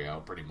scenario,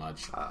 pretty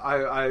much.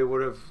 I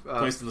would have...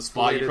 placed in the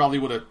spot, you probably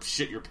would have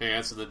shit your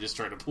pants and then just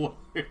tried to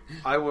play.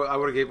 I would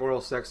have gave oral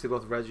sex to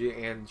both Reggie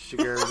and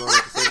Shigeru at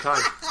the same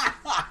time.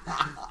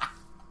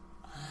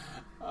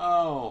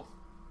 Oh.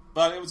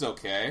 But it was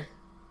okay.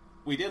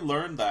 We did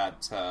learn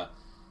that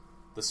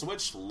the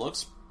Switch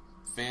looks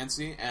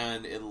fancy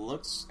and it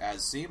looks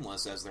as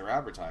seamless as they're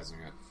advertising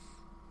it.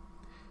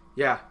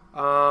 Yeah.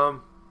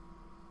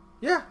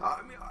 Yeah,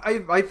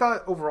 I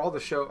thought overall the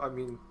show, I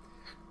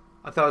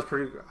thought it was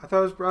pretty. I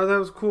thought it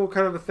was cool,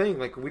 kind of a thing.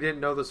 Like, we didn't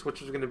know the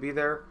Switch was going to be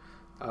there.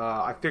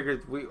 I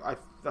figured I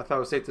thought it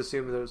was safe to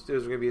assume that it was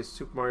going to be a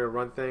Super Mario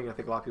Run thing. I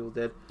think a lot of people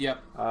did.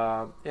 Yep.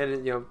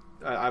 And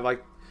I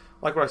like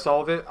what I saw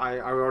of it.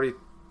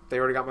 They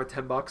already got my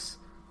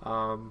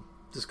 $10.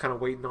 Just kind of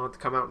waiting on it to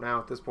come out now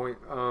at this point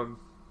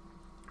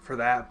for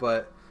that.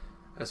 But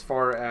as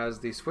far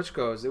as the Switch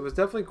goes, it was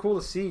definitely cool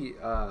to see.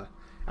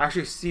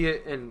 Actually see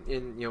it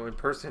in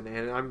person,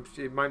 and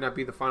it might not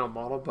be the final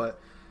model,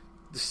 but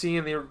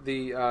seeing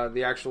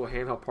the actual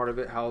handheld part of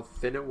it, how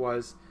thin it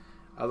was,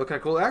 looked kind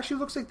of cool. It actually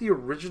looks like the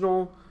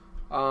original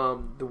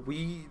the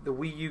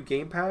Wii U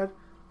gamepad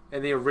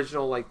and the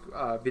original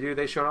video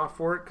they showed off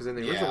for it, because in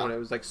the original one it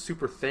was like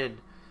super thin,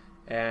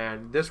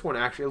 and this one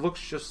actually it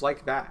looks just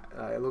like that.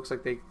 It looks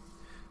like they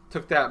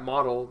took that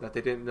model that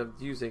they didn't end up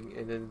using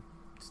and then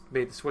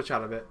made the Switch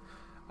out of it.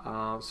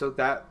 So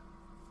that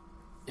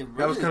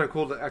was kind of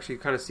cool to actually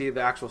kind of see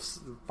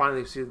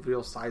finally see the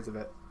real size of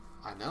it.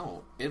 I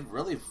know. It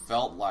really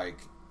felt like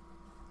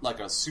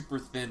a super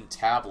thin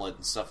tablet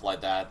and stuff like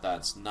that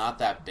that's not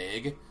that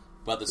big,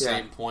 but at the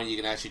same point you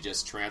can actually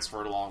just transfer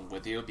it along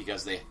with you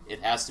because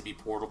it has to be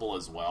portable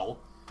as well.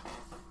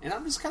 And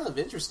I'm just kind of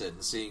interested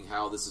in seeing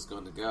how this is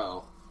going to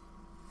go.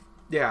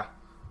 Yeah.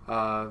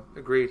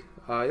 Agreed.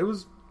 It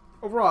was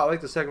overall I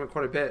like the segment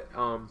quite a bit.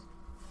 And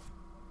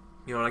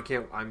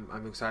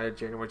I'm excited.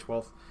 January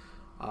 12th.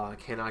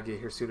 Cannot get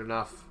here soon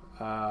enough.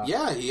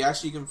 Yeah, he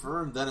actually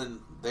confirmed then and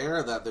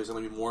there that there's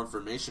going to be more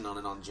information on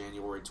it on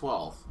January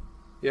 12th.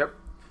 Yep.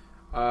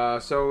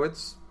 So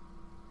it's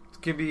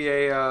gonna be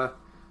a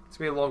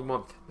long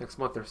month, next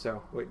month or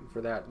so, waiting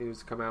for that news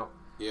to come out.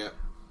 Yeah.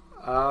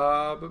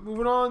 But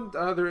moving on,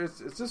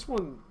 it's this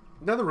one,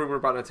 another rumor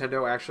about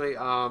Nintendo actually.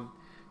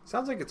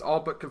 Sounds like it's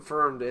all but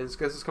confirmed, and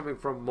this is coming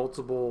from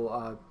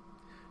multiple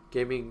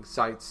gaming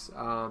sites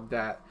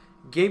that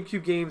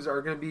GameCube games are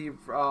going to be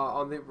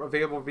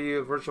available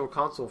via Virtual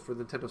Console for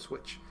the Nintendo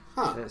Switch.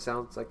 Huh. And it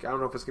sounds like, I don't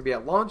know if it's going to be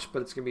at launch,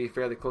 but it's going to be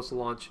fairly close to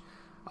launch.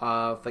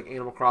 Like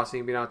Animal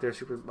Crossing being out there,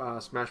 Super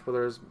Smash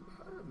Brothers,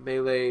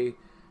 Melee,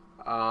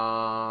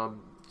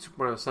 Super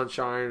Mario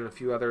Sunshine, and a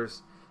few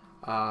others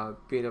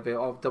being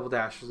available. Double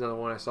Dash is another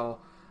one I saw.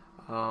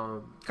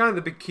 Kind of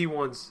the big key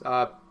ones.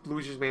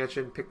 Luigi's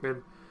Mansion,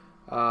 Pikmin,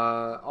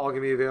 all going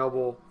to be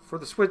available for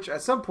the Switch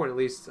at some point at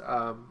least.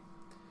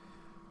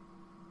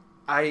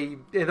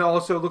 And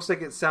also it looks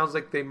like it sounds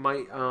like they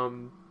might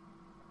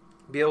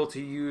be able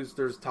to use.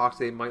 There's talks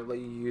they might let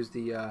you use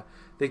the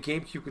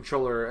GameCube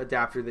controller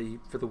adapter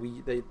for the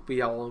Wii.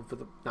 We all own for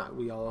the not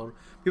we all own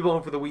people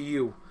own for the Wii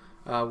U.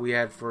 We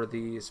had for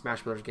the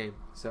Smash Brothers game.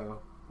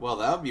 So well,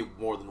 that would be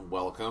more than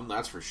welcome.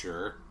 That's for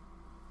sure.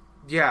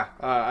 Yeah,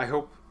 I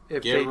hope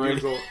if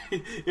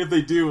if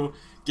they do,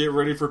 get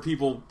ready for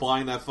people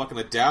buying that fucking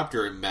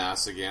adapter in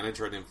mass again and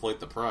try to inflate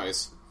the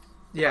price.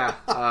 Yeah,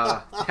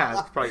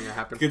 it's probably gonna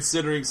happen.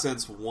 Considering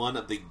since one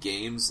of the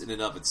games in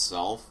and of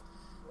itself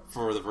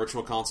for the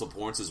Virtual Console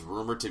ports is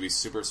rumored to be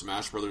Super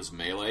Smash Bros.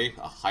 Melee,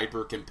 a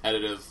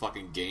hyper-competitive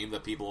fucking game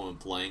that people have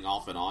been playing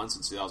off and on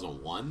since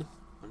 2001.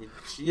 I mean,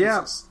 Jesus.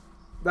 Yeah,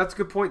 that's a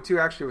good point too,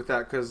 actually, with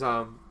that, because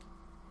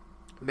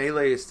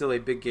Melee is still a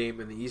big game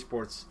in the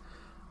esports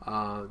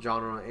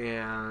genre,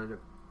 and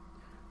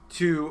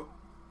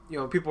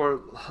people are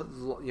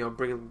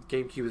bringing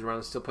GameCubes around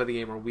to still play the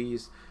game, or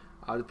Wii's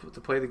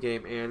to play the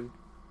game, and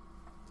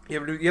you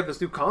have this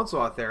new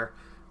console out there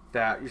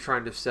that you're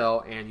trying to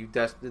sell, and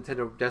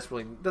Nintendo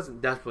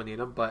doesn't desperately need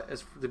them, but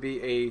as to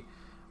be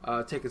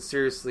taken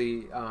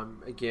seriously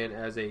again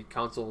as a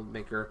console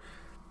maker,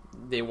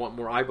 they want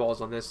more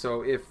eyeballs on this.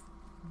 So if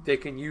they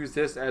can use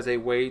this as a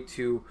way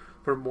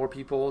for more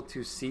people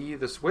to see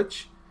the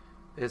Switch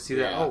and see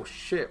that, oh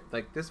shit,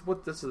 like this is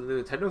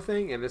the Nintendo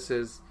thing, and this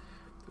is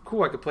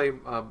cool. I could play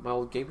my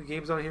old GameCube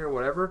games on here or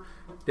whatever.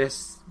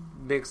 This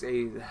makes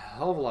a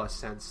hell of a lot of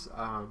sense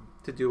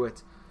to do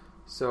it.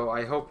 So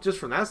I hope, just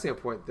from that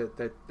standpoint,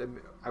 that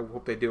I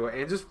hope they do it,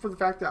 and just for the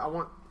fact that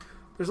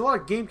there's a lot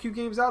of GameCube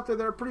games out there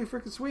that are pretty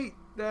freaking sweet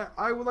that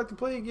I would like to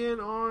play again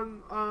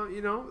on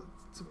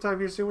sometime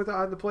here soon without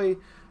having to play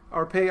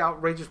or pay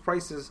outrageous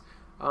prices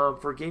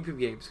for GameCube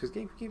games, because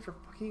GameCube games are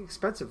fucking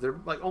expensive. They're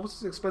like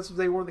almost as expensive as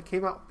they were when they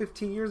came out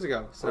 15 years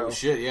ago. So, oh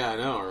shit, yeah, I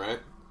know, right?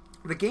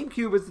 The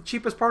GameCube is the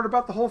cheapest part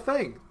about the whole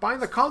thing.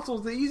 Buying the console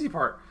is the easy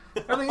part.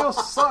 Everything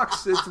else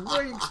sucks. It's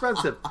very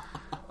expensive.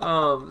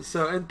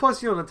 And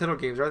plus, Nintendo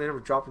games, right? They never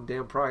drop in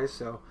damn price.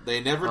 So they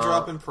never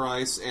drop in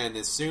price, and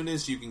as soon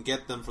as you can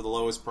get them for the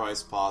lowest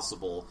price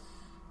possible,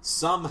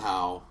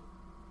 somehow,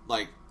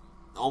 like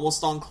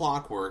almost on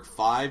clockwork,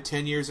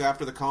 5-10 years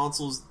after the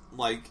console's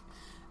like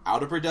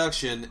out of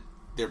production,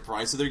 their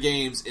price of their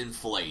games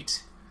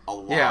inflate a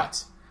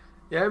lot.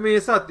 Yeah, I mean,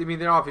 it's not. I mean,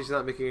 they're obviously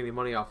not making any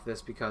money off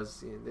this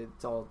because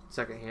it's all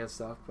secondhand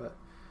stuff. But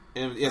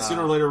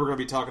sooner or later, we're going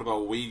to be talking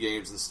about Wii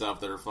games and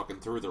stuff that are fucking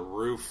through the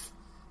roof.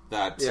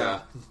 That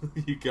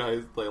you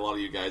guys, like a lot of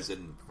you guys,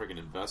 didn't freaking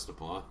invest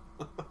upon.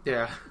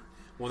 Yeah,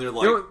 when they're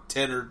like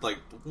 10 or like,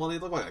 well, they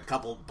look like a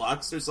couple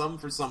bucks or something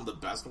for some of the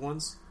best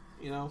ones.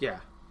 Yeah.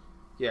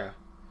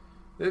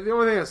 The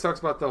only thing that sucks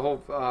about the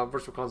whole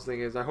Virtual Console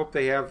thing is I hope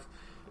they have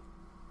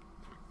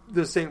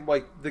the same,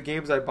 like the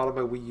games I bought on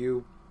my Wii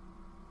U.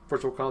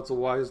 Virtual Console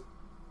wise,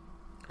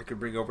 I could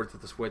bring over to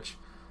the Switch,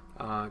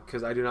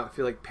 because I do not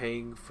feel like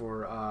paying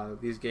for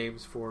these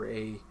games for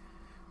a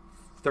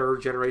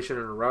third generation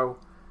in a row.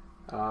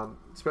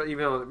 Even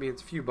though it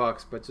means a few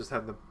bucks, but just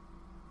having them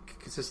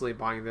consistently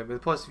buying them, and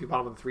plus if you bought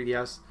them on the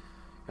 3DS,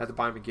 you have to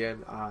buy them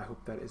again. I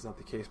hope that is not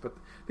the case, but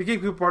the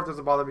GameCube part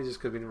doesn't bother me just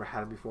because we never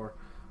had them before.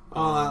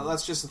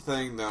 That's just the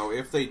thing, though.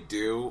 If they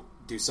do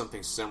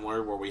something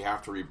similar where we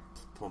have to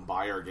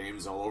buy our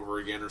games all over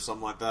again or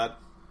something like that,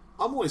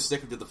 I'm always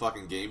sticking to the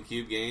fucking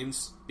GameCube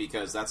games,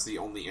 because that's the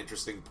only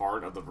interesting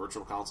part of the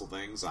Virtual Console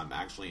things I'm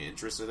actually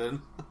interested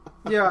in.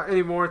 Yeah,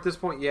 anymore at this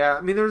point, yeah.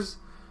 I mean,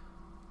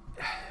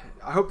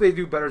 I hope they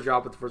do a better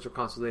job with the Virtual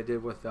Console they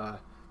did with the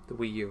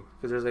Wii U,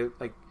 because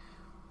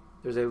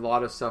there's a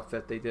lot of stuff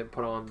that they didn't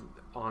put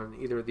on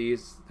either of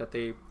these that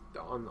they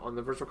on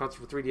the Virtual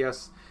Console for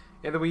 3DS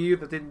and the Wii U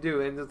that they didn't do,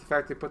 and the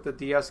fact they put the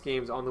DS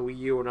games on the Wii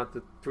U or not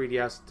the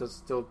 3DS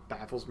still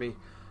baffles me.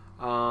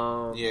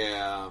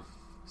 Yeah,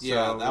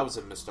 that was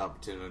a missed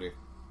opportunity.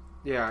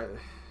 Yeah,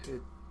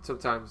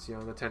 sometimes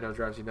Nintendo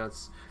drives you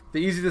nuts. The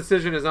easy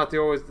decision is not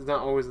always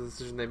the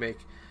decision they make.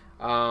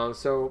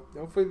 So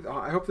hopefully,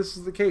 I hope this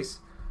is the case.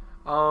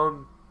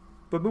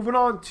 But moving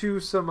on to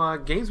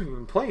some games we've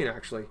been playing.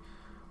 Actually,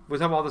 we're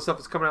talking about all the stuff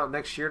that's coming out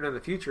next year and in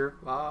the future.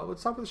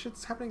 Let's talk about the shit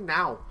that's happening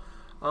now.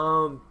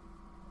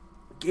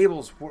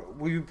 Gables, what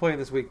have you been playing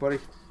this week, buddy?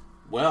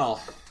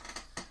 Well,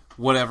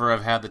 whatever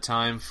I've had the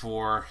time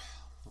for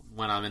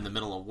when I'm in the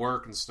middle of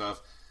work and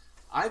stuff.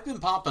 I've been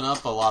popping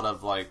up a lot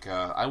of,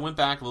 I went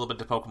back a little bit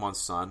to Pokemon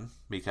Sun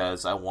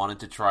because I wanted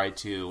to try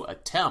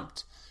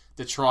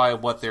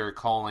what they're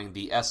calling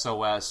the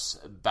SOS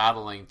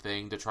battling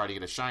thing to try to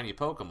get a shiny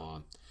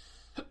Pokemon.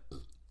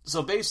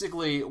 So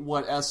basically,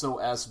 what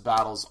SOS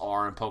battles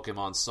are in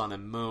Pokemon Sun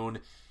and Moon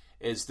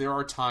is there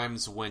are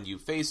times when you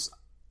face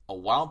a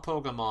wild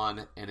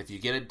Pokemon, and if you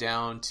get it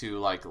down to,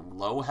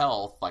 low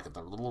health, like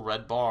the little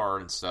red bar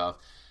and stuff,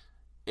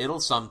 it'll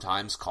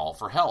sometimes call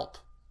for help.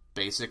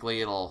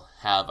 Basically, it'll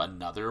have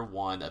another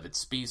one of its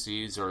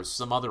species or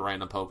some other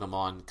random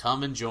Pokemon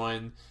come and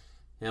join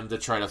him to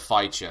try to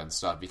fight you and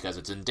stuff because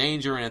it's in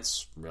danger and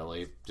it's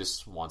really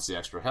just wants the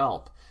extra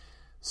help.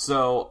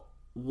 So,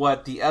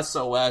 what the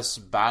SOS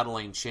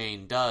battling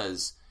chain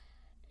does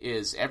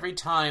is every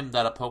time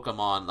that a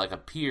Pokemon like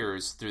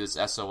appears through this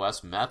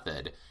SOS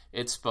method,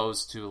 it's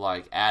supposed to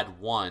like add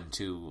 1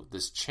 to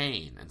this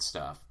chain and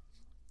stuff.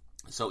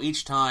 So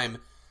each time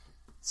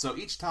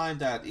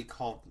that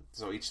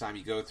each time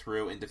you go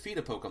through and defeat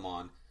a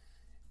Pokemon,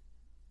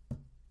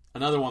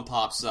 another one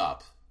pops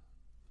up.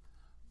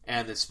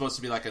 And it's supposed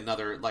to be like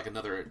another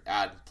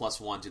add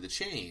 +1 to the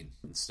chain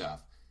and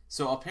stuff.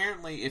 So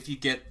apparently if you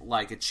get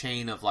like a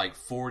chain of like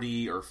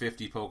 40 or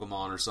 50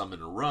 Pokemon or something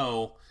in a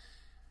row,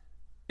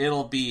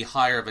 it'll be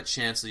higher of a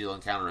chance that you'll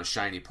encounter a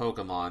shiny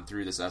Pokemon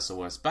through this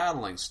SOS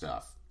battling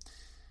stuff.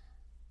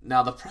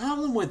 Now the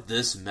problem with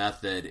this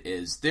method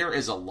is there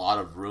is a lot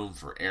of room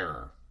for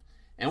error.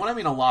 And when I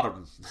mean a lot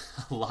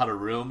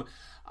of room,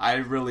 I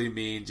really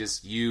mean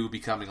just you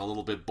becoming a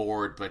little bit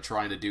bored by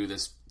trying to do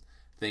this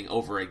thing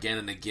over again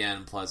and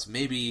again, plus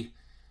maybe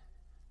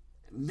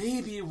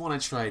you want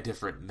to try a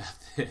different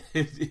method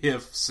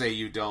if, say,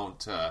 you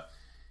don't,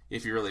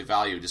 if you really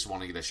value just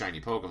want to get a shiny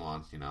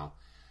Pokemon, you know.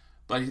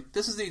 But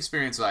this is the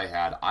experience that I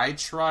had. I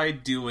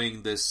tried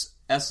doing this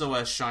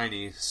SOS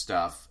shiny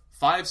stuff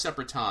 5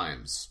 separate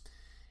times.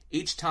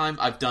 Each time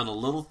I've done a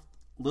little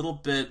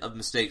bit of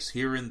mistakes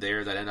here and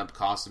there that end up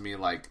costing me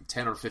like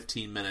 10 or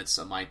 15 minutes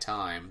of my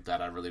time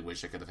that I really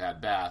wish I could have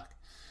had back.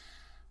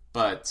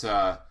 But,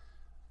 oh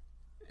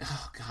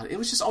god, it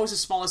was just always the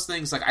smallest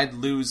things. Like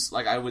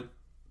I would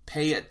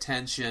pay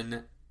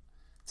attention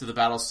to the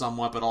battle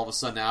somewhat, but all of a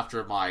sudden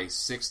after my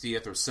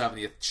 60th or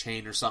 70th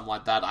chain or something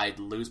like that, I'd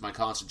lose my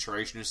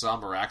concentration or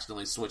something, or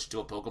accidentally switch to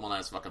a Pokemon that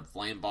has fucking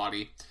Flame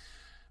Body,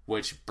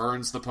 which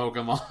burns the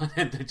Pokemon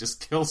and then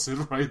just kills it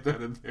right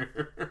then and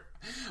there.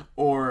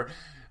 or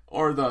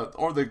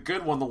the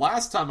good one, the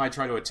last time I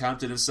tried to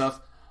attempt it and stuff,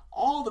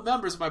 all the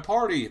members of my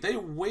party, they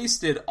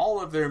wasted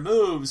all of their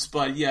moves,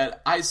 but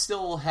yet I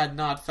still had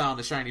not found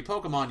a shiny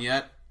Pokemon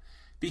yet,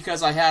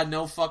 because I had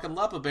no fucking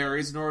Leppa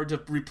Berries in order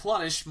to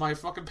replenish my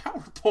fucking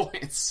power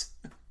points.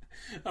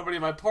 Everybody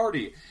in my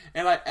party.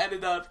 And I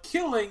ended up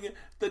killing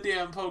the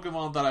damn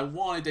Pokemon that I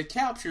wanted to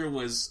capture.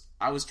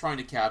 I was trying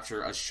to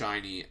capture a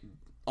shiny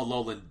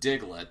Alolan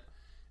Diglett,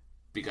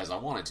 because I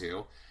wanted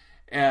to.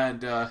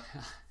 And,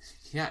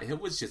 yeah,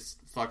 it was just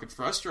fucking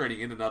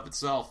frustrating in and of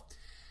itself.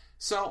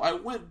 So I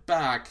went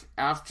back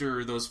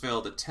after those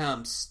failed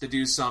attempts to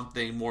do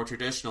something more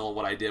traditional,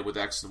 what I did with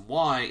X and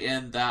Y,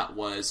 and that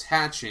was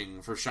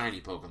hatching for shiny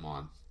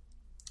Pokemon.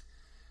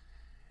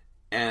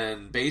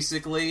 And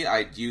basically,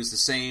 I'd use the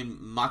same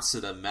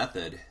Matsuda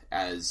method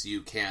as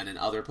you can in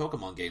other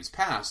Pokemon games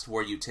past,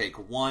 where you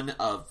take one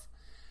of,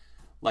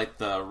 like,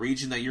 the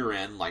region that you're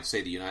in, like,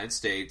 say, the United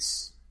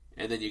States,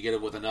 and then you get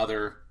it with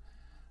another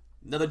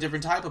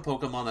different type of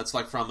Pokemon that's,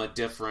 like, from a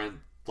different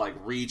like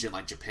region,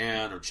 like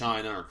Japan or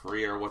China or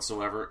Korea or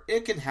whatsoever.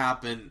 It can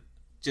happen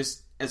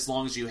just as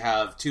long as you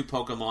have 2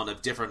 Pokemon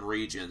of different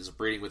regions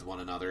breeding with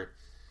one another.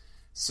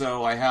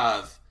 So I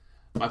have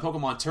my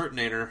Pokemon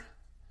Turtonator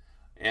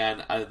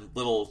and a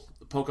little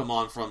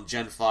Pokemon from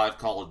Gen 5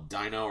 called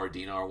Dino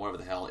or whatever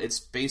the hell. It's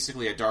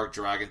basically a dark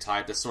dragon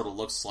type that sort of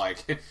looks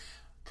like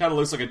kind of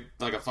looks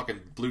like a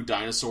fucking blue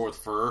dinosaur with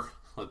fur,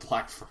 like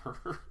black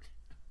fur.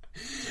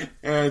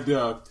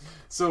 And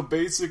so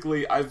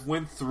basically I've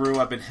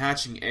been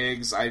hatching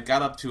eggs. I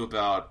got up to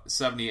about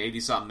 70, 80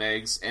 something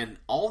eggs, and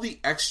all the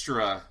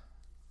extra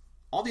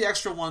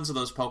ones of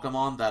those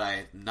Pokemon that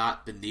I've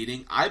not been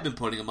needing, I've been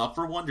putting them up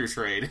for Wonder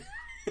Trade.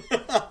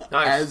 Nice.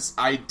 As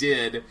I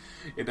did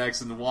in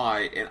X and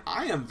Y, and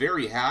I am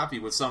very happy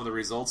with some of the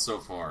results so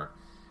far.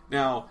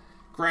 Now,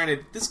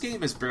 granted, this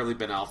game has barely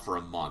been out for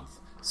a month,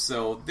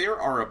 so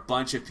there are a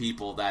bunch of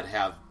people that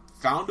have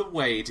found a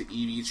way to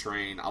EV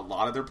train a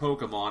lot of their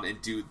Pokemon and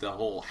do the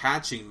whole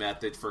hatching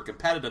method for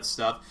competitive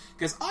stuff,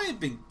 because I have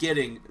been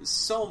getting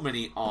so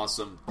many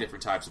awesome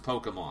different types of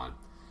Pokemon.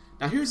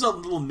 Now here's a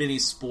little mini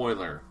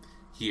spoiler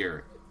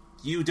here.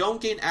 You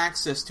don't gain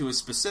access to a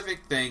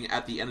specific thing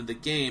at the end of the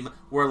game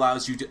where it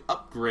allows you to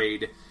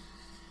upgrade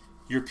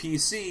your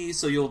PC,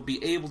 so you'll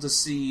be able to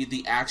see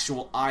the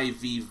actual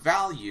IV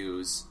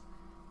values,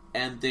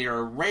 and they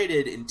are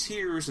rated in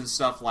tiers and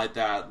stuff like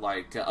that,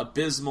 like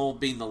Abysmal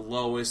being the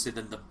lowest, and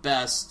then the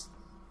best,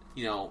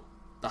 you know,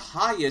 the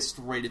highest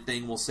rated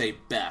thing will say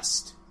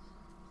best.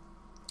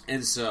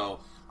 And so,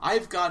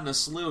 I've gotten a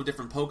slew of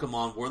different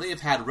Pokemon where they have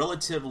had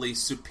relatively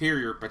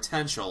superior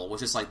potential,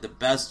 which is like the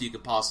best you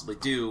could possibly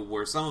do,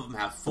 where some of them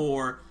have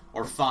 4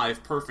 or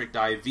 5 perfect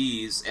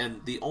IVs,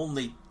 and the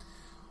only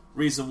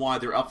reason why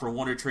they're up for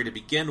Wonder Trade to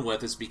begin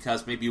with is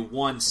because maybe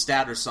one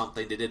stat or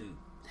something they didn't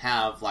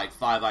have like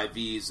 5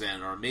 IVs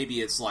in, or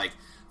maybe it's like,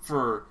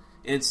 for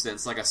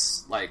instance, like a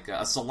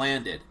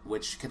Salandit,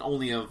 which can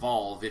only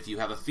evolve if you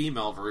have a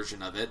female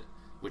version of it,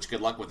 which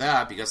good luck with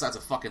that, because that's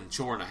a fucking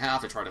chore and a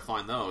half to try to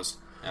find those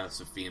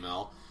as a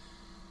female.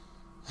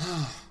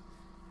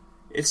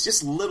 It's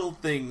just little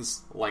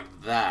things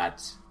like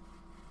that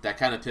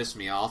kind of piss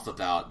me off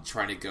about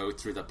trying to go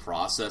through the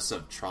process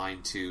of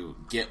trying to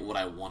get what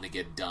I want to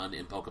get done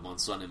in Pokemon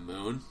Sun and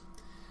Moon.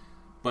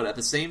 But at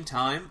the same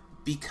time,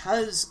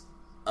 because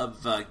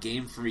of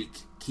Game Freak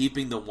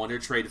keeping the Wonder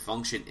Trade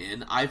function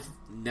in. I've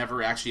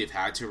never actually have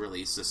had to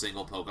release a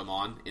single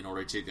Pokemon in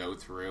order to go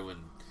through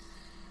and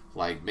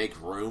like make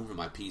room for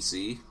my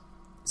PC.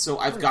 So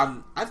I've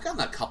gotten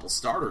a couple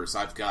starters.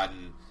 I've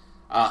gotten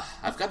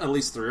at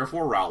least 3 or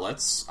 4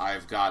 Rowlets.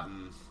 I've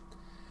gotten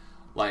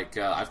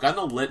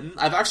a Litten.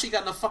 I've actually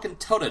gotten a fucking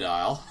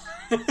Totodile.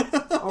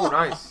 Oh,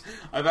 nice.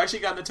 I've actually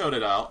gotten a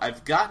Totodile.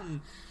 I've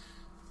gotten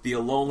the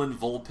Alolan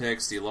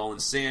Vulpix, the Alolan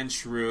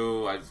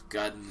Sandshrew. I've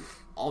gotten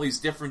all these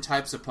different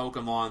types of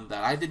Pokemon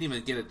that I didn't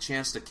even get a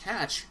chance to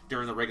catch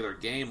during the regular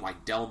game,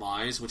 like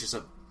Delmise, which is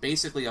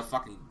basically a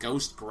fucking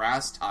ghost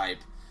grass type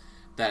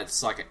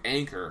that's like an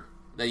anchor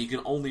that you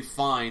can only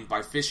find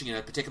by fishing in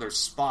a particular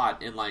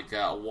spot in like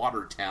a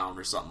water town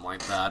or something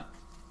like that.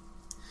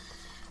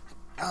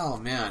 Oh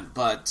man,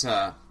 but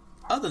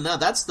other than that,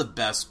 that's the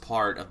best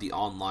part of the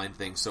online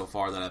thing so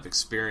far that I've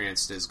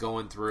experienced, is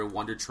going through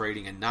Wonder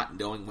Trading and not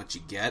knowing what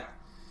you get.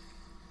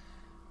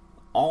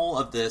 All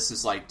of this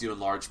is like due in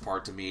large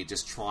part to me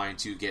just trying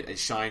to get a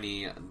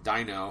shiny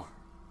dino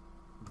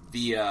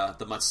via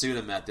the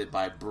Matsuda method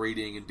by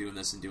breeding and doing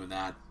this and doing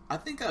that. I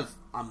think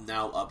I'm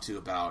now up to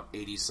about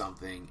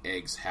 80-something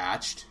eggs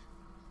hatched.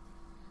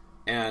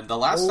 And the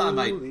last time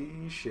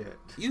Holy shit.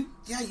 You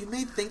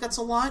may think that's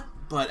a lot,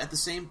 but at the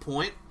same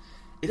point,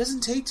 it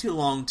doesn't take too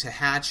long to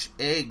hatch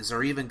eggs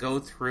or even go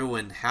through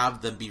and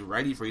have them be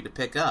ready for you to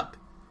pick up.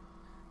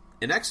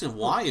 In X and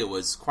Y, it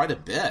was quite a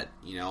bit.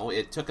 You know,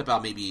 it took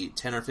about maybe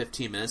 10 or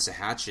 15 minutes to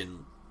hatch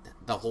in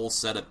the whole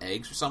set of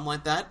eggs or something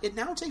like that. It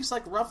now takes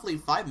like roughly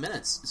 5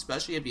 minutes,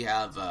 especially if you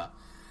have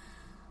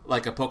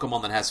like a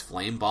Pokemon that has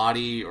Flame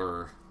Body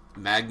or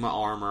Magma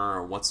Armor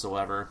or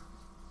whatsoever.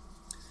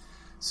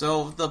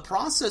 So the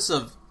process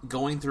of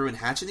going through and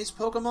hatching these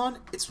Pokemon,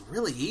 it's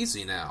really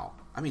easy now.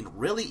 I mean,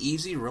 really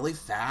easy, really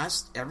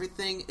fast.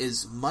 Everything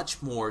is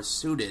much more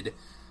suited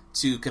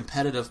to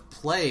competitive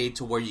play,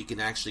 to where you can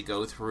actually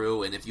go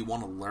through, and if you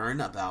want to learn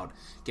about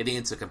getting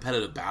into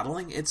competitive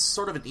battling, it's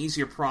sort of an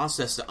easier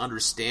process to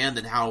understand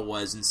than how it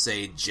was in,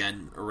 say,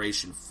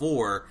 Generation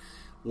 4,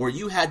 where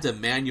you had to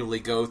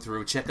manually go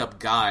through, check up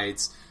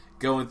guides,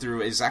 going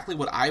through exactly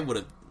what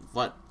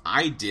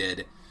I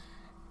did,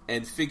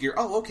 and figure,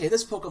 oh, okay,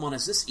 this Pokemon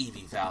has this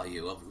EV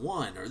value of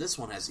 1, or this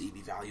one has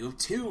EV value of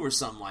 2, or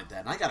something like that.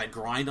 And I gotta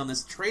grind on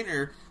this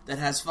trainer that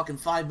has fucking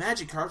 5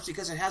 Magikarps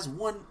because it has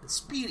 1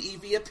 speed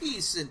EV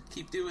apiece, and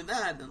keep doing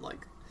that. And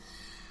like,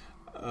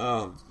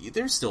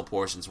 there's still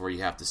portions where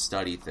you have to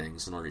study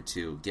things in order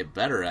to get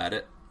better at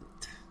it.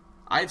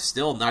 I've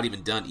still not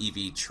even done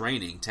EV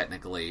training,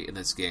 technically, in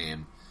this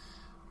game.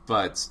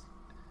 But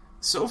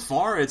so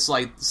far, it's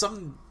like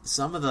some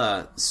of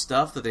the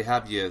stuff that they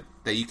have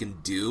that you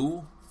can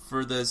do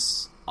for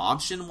this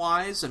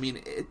option-wise, I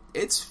mean,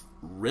 it's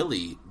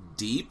really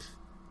deep,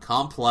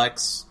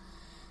 complex,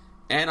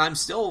 and I'm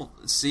still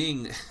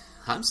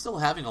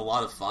having a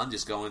lot of fun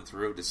just going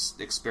through,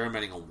 just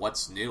experimenting on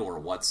what's new or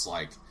what's,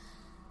 like,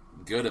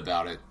 good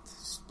about it.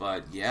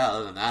 But, yeah,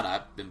 other than that,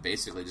 I've been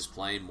basically just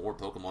playing more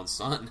Pokemon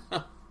Sun.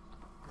 Well,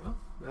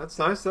 that's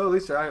nice, though. At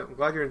least I'm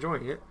glad you're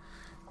enjoying it.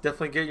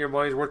 Definitely getting your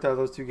money's worth out of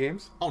those 2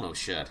 games. Oh, no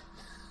shit.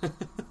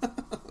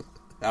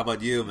 How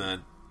about you,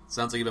 man?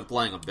 Sounds like you've been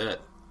playing a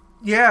bit.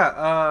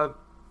 Yeah,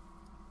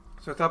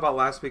 so I thought about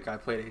last week. I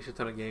played a shit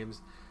ton of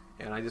games,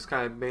 and I just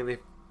kind of mainly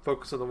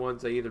focused on the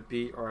ones I either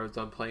beat or I was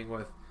done playing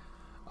with.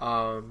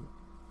 So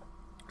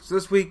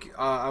this week,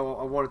 I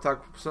want to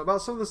talk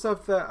about some of the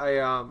stuff that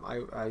I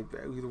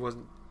either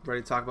wasn't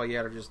ready to talk about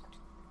yet, or just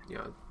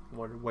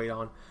wanted to wait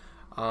on.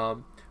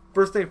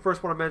 First thing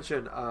first, want to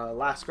mention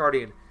Last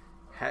Guardian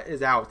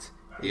is out.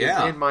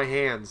 Yeah, it's in my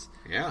hands.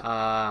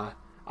 Yeah,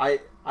 I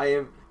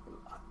am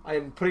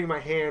putting my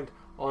hand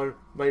on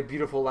my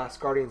beautiful Last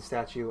Guardian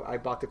statue. I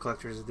bought the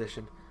collector's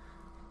edition.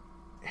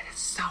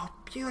 It's so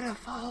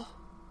beautiful.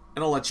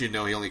 And I'll let you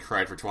know he only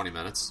cried for 20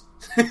 minutes.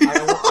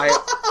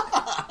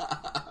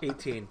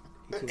 18.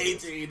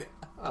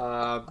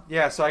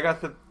 Yeah, so I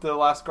got the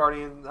Last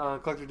Guardian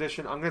collector's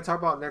edition. I'm going to talk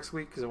about it next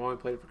week because I've only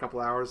played it for a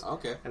couple hours.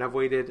 Okay. And I've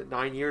waited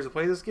 9 years to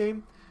play this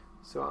game.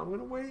 So I'm going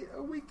to wait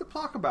a week to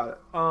talk about it.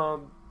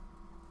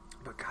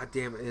 But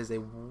goddamn, it is a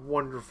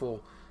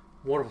wonderful,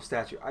 wonderful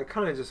statue.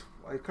 Can I just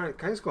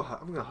go hug?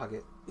 I'm going to hug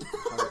it.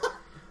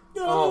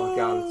 No. Oh my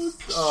god.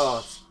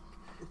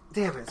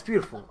 Damn it, it's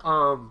beautiful.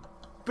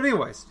 But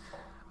anyways,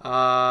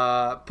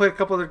 played a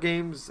couple other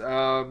games.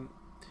 I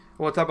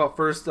want to talk about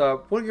first,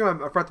 one game I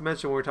forgot to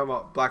mention when we were talking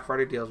about Black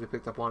Friday deals we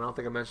picked up on. I don't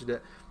think I mentioned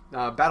it.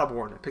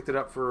 Battleborn. I picked it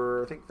up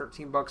for, I think,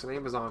 $13 on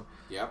Amazon.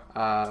 Yep.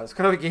 It's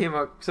kind of a game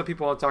some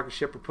people on Talking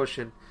Ship are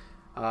pushing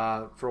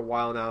for a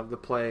while now to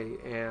play.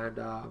 And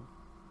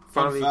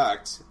Fun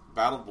fact,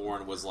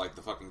 Battleborn was like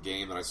the fucking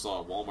game that I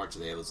saw at Walmart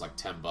today. It was like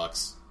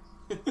 $10.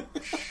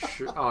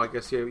 Sure. Oh, I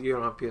guess you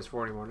don't have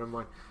PS4 anymore. Never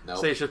mind. Nope.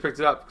 So you should have picked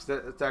it up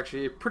because it's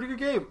actually a pretty good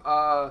game.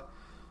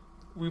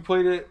 We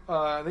played it,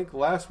 I think,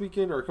 last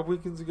weekend or a couple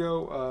weekends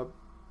ago,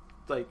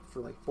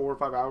 for 4 or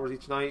 5 hours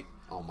each night.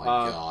 Oh my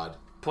god!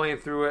 Playing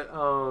through it,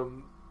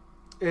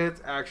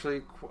 it's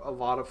actually a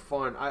lot of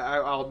fun.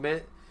 I'll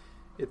admit,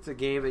 It's a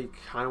game that you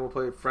kind of want to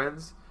play with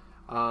friends,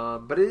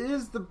 but it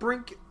is the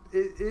brink.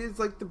 It is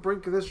like the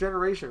brink of this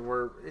generation,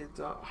 where it's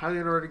a highly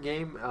underrated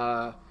game.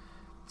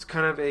 It's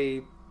kind of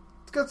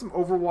it's got some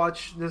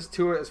Overwatchness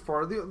to it as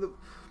far as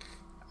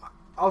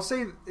I'll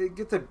say it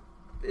gets a.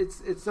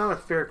 It's not a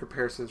fair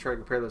comparison to try to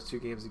compare those two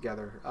games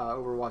together.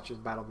 Overwatch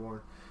and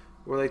Battleborn,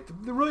 where like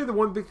really the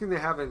one big thing they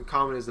have in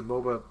common is the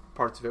MOBA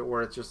parts of it,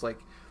 where it's just like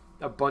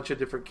a bunch of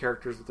different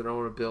characters with their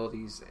own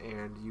abilities,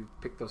 and you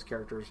pick those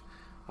characters.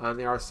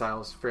 The art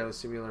style is fairly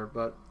similar,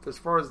 but as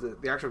far as the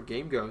actual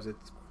game goes,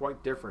 it's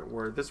quite different.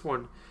 Where this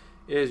one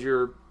is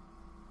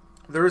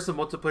there is some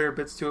multiplayer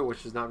bits to it,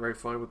 which is not very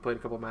fun. We played a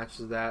couple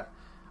matches of that,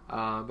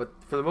 but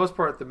for the most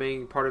part, the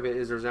main part of it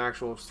is there's an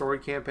actual story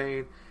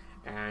campaign,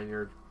 and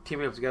you're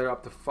teaming up together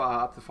up to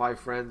 5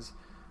 friends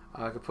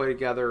can play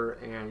together,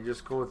 and you're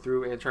just going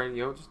through and trying.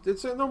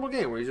 It's a normal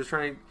game where you're just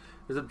trying.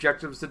 There's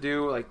objectives to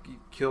do, like you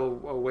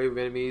kill a wave of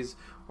enemies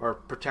or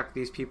protect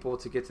these people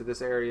to get to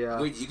this area.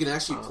 Wait, you can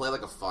actually play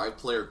like a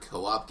 5-player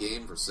co-op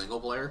game for single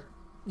player?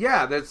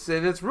 Yeah, that's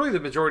really the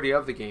majority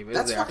of the game.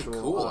 That's the fucking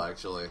cool,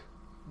 actually.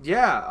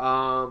 Yeah,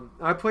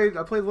 I played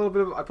a little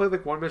bit of. I played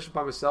like one mission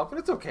by myself, and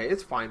it's okay.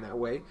 It's fine that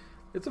way.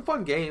 It's a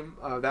fun game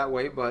that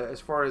way, but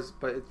it's always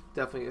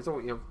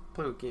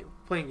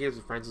playing games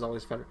with friends is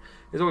always better.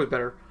 It's always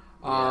better.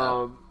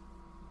 Yeah.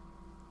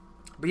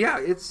 But yeah,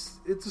 it's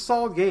a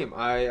solid game.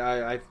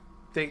 I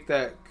think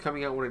that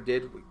coming out when it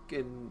did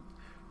in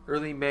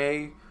early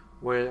May,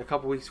 when a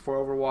couple weeks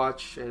before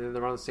Overwatch, and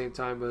then around the same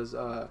time as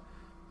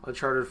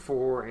Uncharted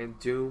 4 and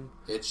Doom.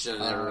 It should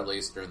have never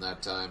released during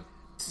that time.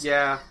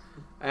 Yeah,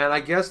 and I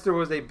guess there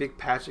was a big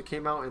patch that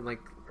came out in like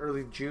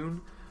early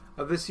June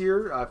of this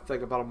year,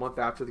 like about a month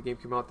after the game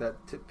came out, that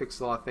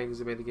fixed a lot of things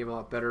and made the game a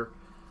lot better.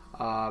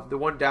 The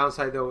one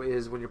downside though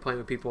is when you're playing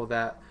with people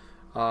that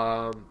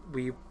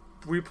we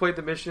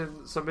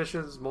replayed some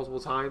missions multiple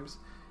times,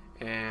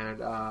 and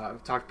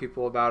talked to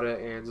people about it,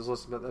 and just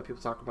listen to other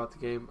people talk about the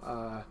game.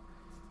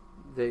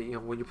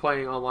 When you're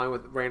playing online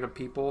with random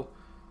people,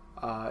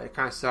 it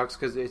kind of sucks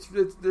because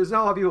there's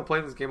not a lot of people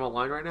playing this game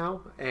online right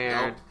now,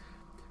 and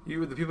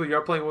the people you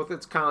are playing with,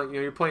 it's kind of like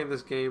you're playing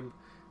this game.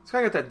 It's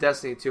kind of got that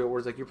Destiny to it, where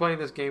it's like you're playing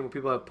this game with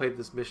people that have played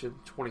this mission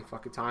 20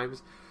 fucking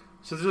times,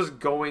 so they're just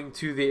going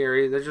to the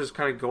area. They're just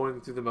kind of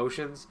going through the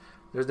motions.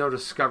 There's no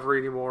discovery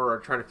anymore, or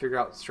trying to figure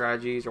out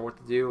strategies or what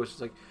to do. It's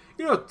just like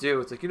you know what to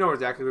do. It's like you know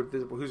exactly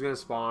who's going to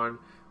spawn,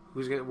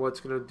 what's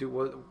going to do,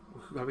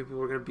 how many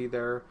people are going to be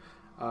there,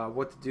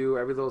 what to do,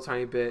 every little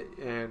tiny bit,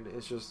 and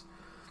it's just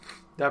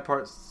that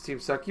part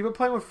seems sucky. But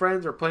playing with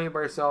friends or playing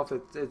by yourself,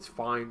 it's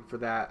fine for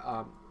that.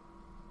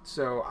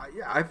 So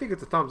I think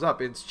it's a thumbs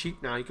up. It's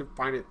cheap now. You can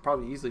find it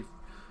probably easily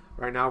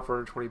right now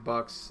for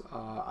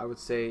 $120. I would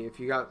say if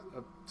you got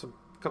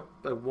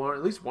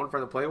at least one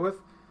friend to play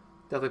with,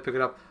 definitely pick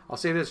it up. I'll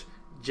say this: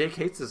 Jake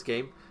hates this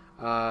game.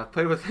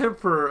 Played with him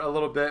for a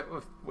little bit.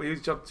 He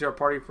jumped to our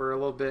party for a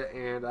little bit,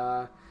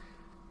 and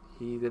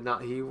he did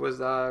not. He was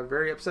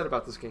very upset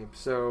about this game.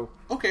 So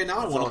okay, now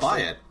I want to buy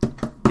it.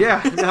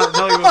 Yeah, no,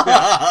 he was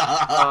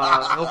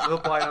good. He'll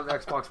buy it on the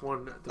Xbox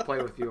One to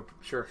play with you, I'm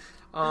sure.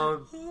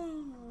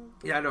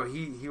 Yeah, no,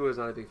 he was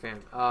not a big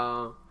fan.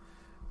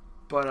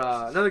 But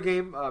another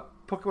game,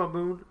 Pokemon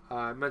Moon.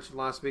 I mentioned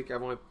last week. I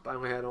only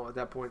had at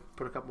that point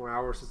put a couple more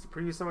hours since the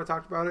previous time I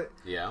talked about it.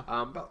 Yeah.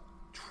 About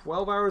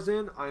 12 hours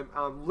in,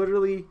 I'm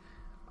literally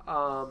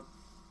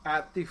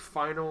at the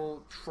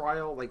final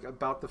trial, like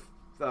about to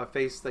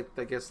face, like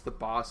I guess the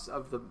boss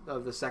of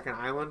the second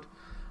island.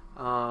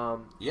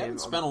 You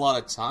haven't spent a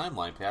lot of time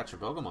like catching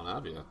Pokemon,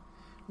 have you?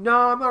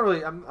 No, I'm not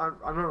really. I'm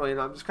not really.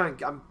 I'm just kind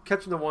of. I'm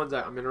catching the ones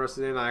that I'm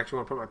interested in. I actually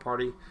want to put my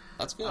party.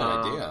 That's a good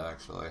idea,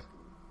 actually.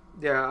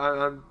 Yeah,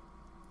 I'm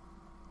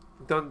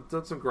done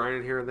some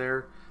grinding here and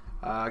there.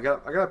 I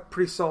got a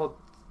pretty solid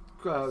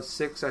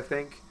 6, I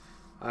think.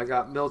 I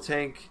got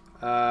Miltank.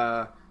 You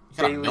got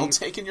a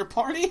Miltank in your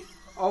party?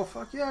 Oh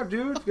fuck yeah,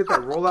 dude! Get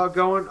that rollout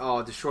going. Oh,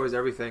 it destroys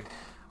everything.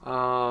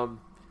 Got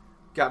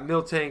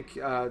Miltank,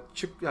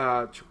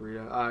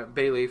 Chikorita,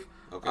 Bayleaf.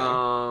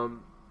 Okay.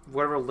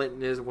 Whatever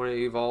Linton is when it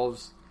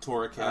evolves.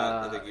 Torracat,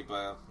 I think you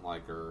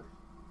like her.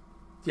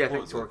 Yeah, I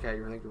think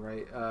Torracat. I think you're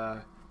right.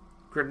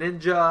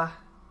 Greninja.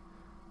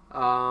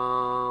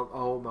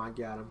 Oh my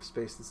god, I'm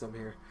spacing some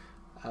here.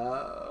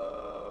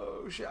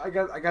 Shit, I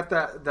got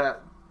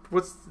that.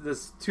 What's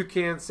this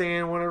Toucan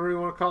Sand, whatever you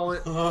want to call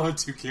it?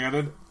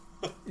 Toucanon.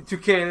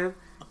 Toucanon,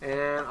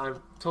 and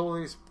I'm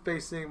totally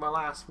spacing my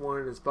last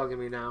one. It's bugging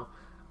me now.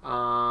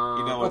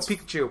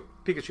 Pikachu.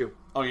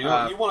 Oh, you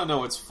want to know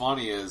what's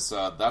funny is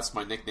that's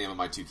my nickname of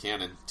my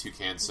Toucanon,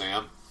 Toucan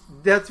Sam.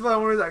 That's what I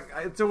wanted.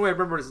 It's the only way I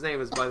remember his name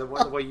is by the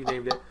way you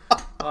named it.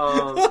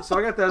 So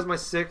I got that as my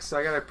 6.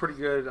 I got a pretty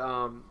good.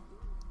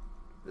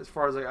 As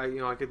far as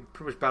I could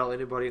pretty much battle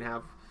anybody and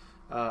have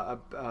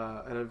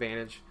an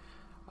advantage.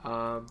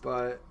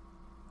 But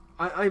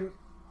I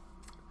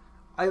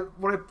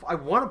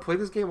want to play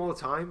this game all the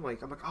time.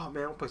 Like I'm like, oh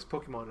man, I'll play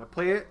Pokemon. And I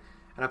play it,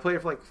 and I play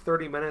it for like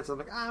 30 minutes. I'm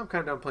like, I'm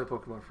kind of done playing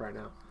Pokemon for right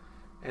now.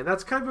 And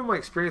that's kind of been my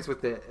experience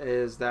with it.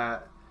 Is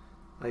that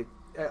like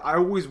I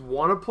always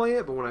want to play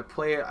it, but when I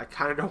play it, I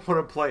kind of don't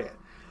want to play it.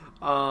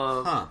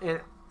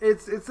 And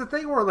it's the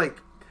thing where like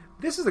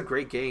this is a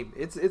great game.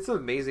 It's an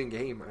amazing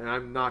game, and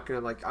I'm not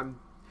gonna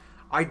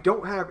I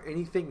don't have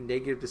anything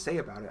negative to say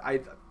about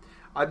it.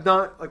 I'm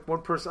not like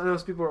one person. I know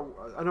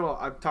people.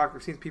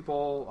 I've seen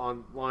people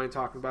online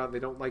talking about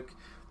it.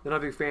 They're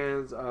not big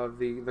fans of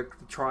the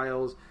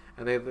trials,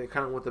 and they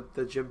kind of want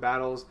the gym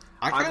battles.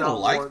 I kind of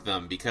like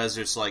them because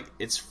it's like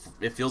it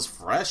feels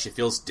fresh, it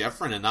feels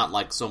different, and not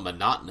like so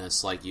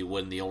monotonous like you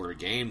would in the older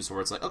games where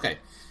it's like, okay,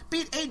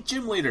 beat 8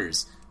 gym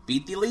leaders,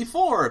 beat the Elite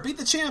Four, beat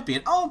the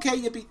champion. Oh, okay,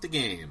 you beat the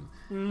game.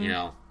 You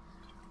know,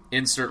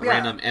 insert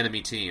random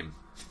enemy team.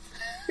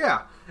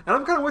 Yeah, and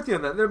I'm kind of with you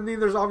on that. I mean,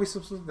 there's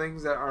obviously some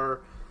things that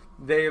are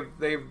they've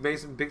made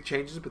some big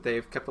changes, but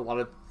they've kept a lot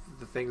of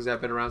the things that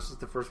have been around since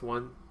the first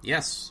one.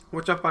 Yes,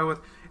 which I'm fine with,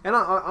 and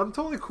I'm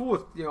totally cool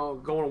with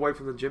going away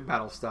from the gym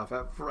battle stuff.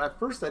 At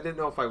first, I didn't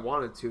know if I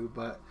wanted to,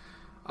 but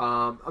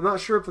I'm not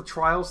sure if the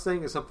trials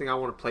thing is something I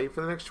want to play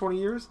for the next 20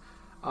 years.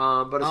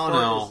 But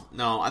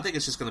no, I think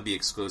it's just going to be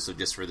exclusive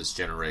just for this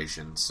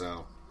generation.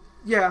 So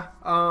yeah,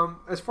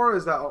 as far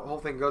as that whole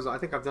thing goes, I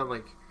think I've done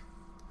like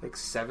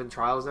 7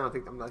 trials now. I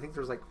think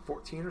there's like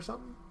 14 or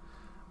something,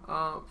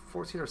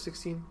 14 or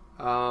 16.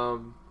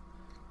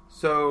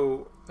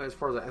 So as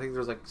far as I think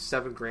there's like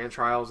 7 grand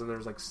trials and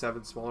there's like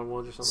 7 smaller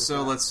ones or something. So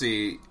like that. Let's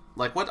see,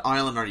 like what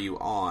island are you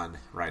on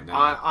right now?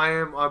 I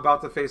am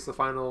about to face the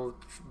final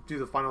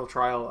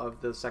trial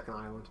of the second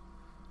island.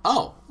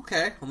 Oh,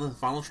 okay. On the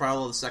final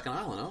trial of the second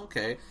island. Oh,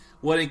 okay.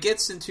 When it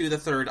gets into the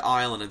third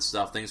island and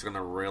stuff, things are going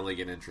to really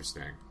get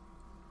interesting.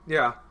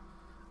 Yeah.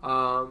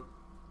 I'm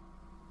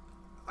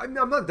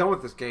not done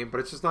with this game, but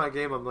it's just not a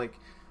game I'm like,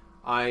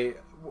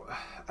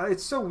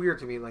 it's so weird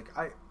to me. Like,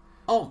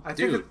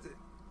 dude,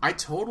 I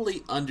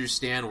totally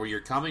understand where you're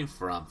coming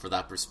from for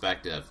that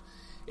perspective.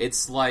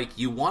 It's like,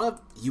 you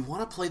want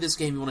to play this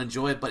game, you want to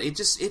enjoy it, but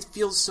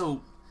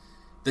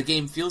the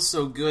game feels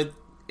so good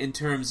in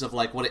terms of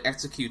like what it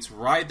executes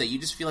right, that you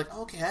just feel like,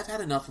 oh, okay, I've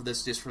had enough of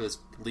this just for this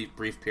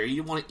brief period.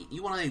 You want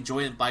to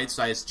enjoy it in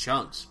bite-sized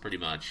chunks, pretty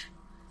much.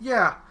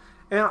 Yeah,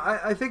 and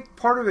I think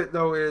part of it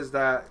though is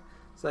that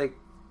it's like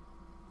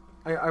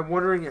I'm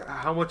wondering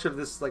how much of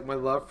this, like my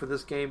love for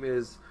this game,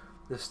 is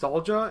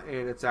nostalgia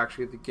and it's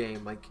actually the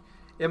game. Like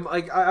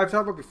I've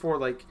talked about before,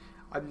 like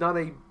I'm not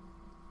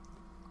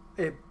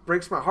it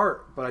breaks my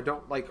heart, but I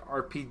don't like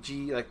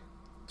RPG, like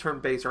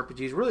turn-based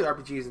RPGs, really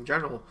RPGs in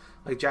general,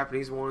 like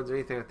Japanese ones or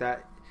anything like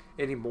that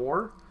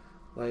anymore.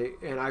 Like,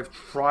 and I've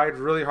tried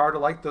really hard to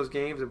like those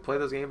games and play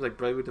those games. Like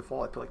Bravely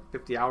Default, I put like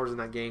 50 hours in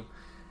that game,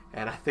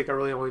 and I think I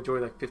really only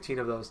enjoyed like 15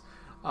 of those.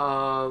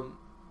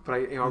 But I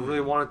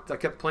really wanted. I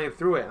kept playing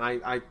through it, and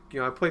I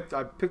picked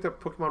up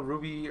Pokemon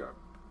Ruby.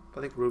 I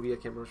think Ruby. I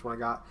can't remember which one I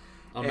got.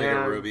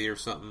 Omega Ruby or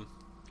something.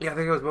 Yeah, I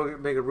think it was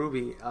Omega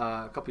Ruby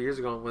a couple years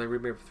ago when they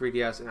remade it for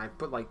 3DS, and I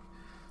put like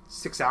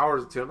 6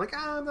 hours into it. I'm like,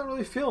 I'm not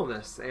really feeling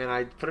this, and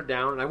I put it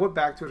down, and I went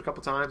back to it a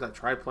couple times. I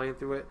tried playing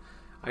through it.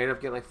 I ended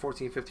up getting like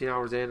 14, 15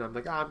 hours in. I'm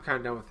like, I'm kind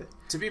of done with it.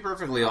 To be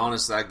perfectly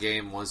honest, that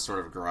game was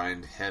sort of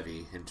grind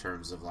heavy in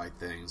terms of like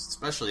things,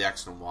 especially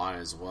X and Y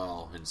as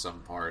well in some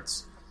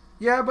parts.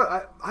 Yeah,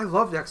 but I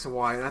loved X and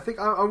Y, and I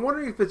think I'm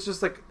wondering if it's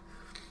just like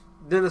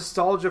the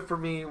nostalgia for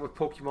me with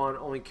Pokemon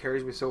only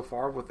carries me so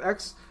far. With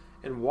X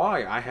and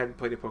Y, I hadn't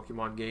played a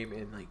Pokemon game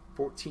in like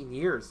 14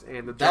 years,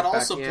 and that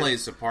also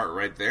plays a part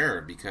right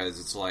there, because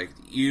it's like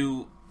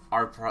you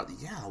are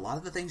a lot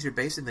of the things you're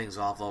basing things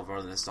off of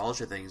are the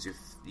nostalgia things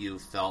you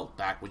felt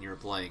back when you were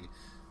playing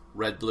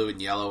Red, Blue,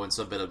 and Yellow, and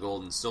some bit of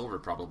Gold and Silver,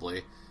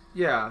 probably.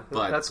 Yeah,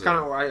 but that's kind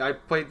of where I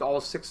played all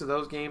 6 of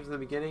those games in the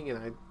beginning,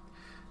 and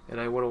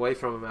I went away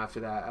from them after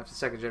that, after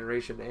second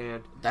generation,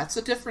 and that's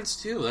a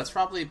difference too. That's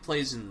probably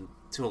plays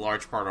into a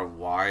large part of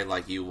why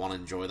like you want to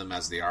enjoy them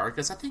as they are,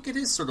 because I think it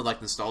is sort of like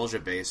nostalgia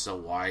based. So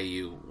why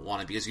you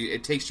want to, because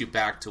it takes you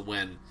back to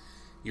when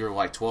you were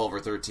like 12 or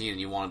 13 and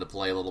you wanted to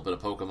play a little bit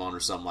of Pokemon or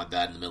something like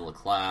that in the middle of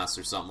class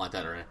or something like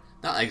that, or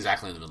not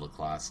exactly in the middle of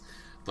class,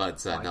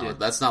 but no,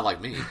 that's not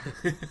like me.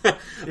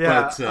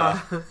 Yeah,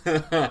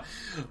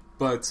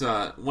 but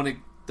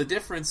the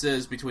difference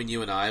is between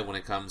you and I when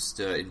it comes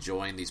to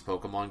enjoying these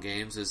Pokemon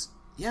games is,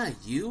 yeah,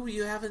 you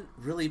haven't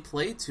really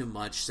played too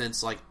much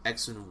since like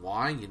X and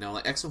Y,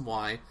 like X and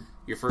Y,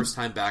 your first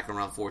time back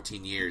around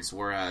 14 years,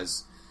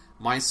 whereas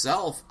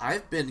myself,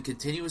 I've been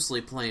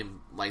continuously playing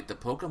like the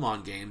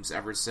Pokemon games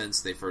ever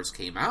since they first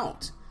came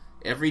out.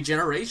 Every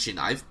generation,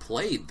 I've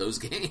played those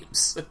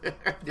games.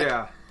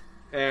 Yeah,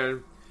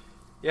 and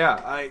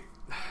yeah,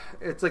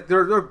 it's like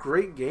they're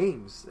great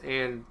games,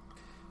 and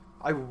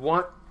I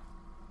want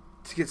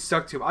to get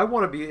stuck to them. I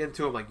want to be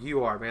into them like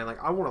you are, man.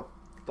 Like I want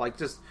to like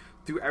just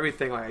do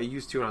everything like I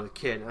used to when I was a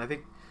kid, and I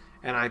think,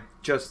 and I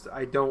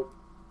don't.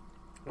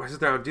 When I sit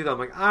there and do that, I'm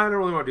like, I don't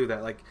really want to do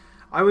that. Like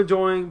I'm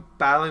enjoying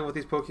battling with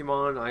these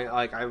Pokemon.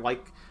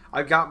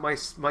 I've got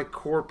my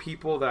core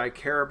people that I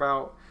care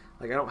about.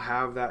 Like I don't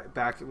have that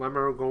back. I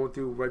remember going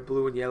through Red,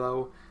 Blue, and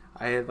Yellow.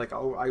 I had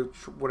I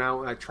went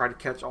out and I tried to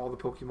catch all the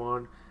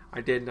Pokemon.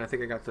 I did, and I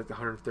think I got to like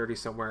 130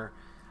 somewhere.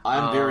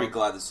 I'm very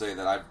glad to say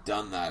that I've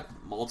done that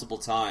multiple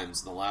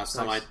times. The last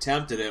time I Nice.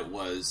 attempted it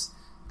was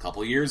a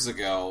couple years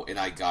ago, and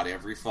I got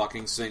every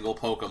fucking single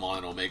Pokemon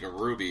in Omega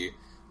Ruby.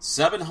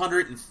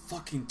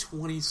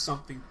 720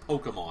 something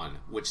Pokemon,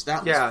 which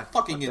that was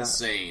fucking like that.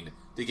 insane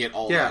to get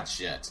all Yeah. that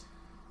shit.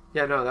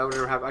 Yeah, no, that would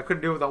never happen. I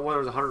couldn't do it with that one that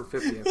was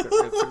 150. I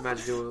couldn't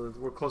imagine doing it.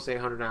 We're close to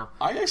 800 now.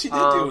 I actually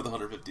did do it with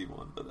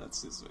 151, but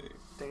that's just me.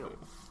 Damn.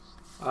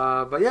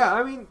 But yeah,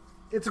 I mean,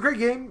 it's a great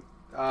game.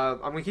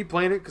 I'm gonna keep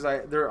playing it because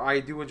I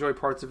do enjoy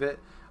parts of it.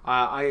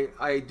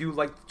 I do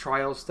like the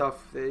trial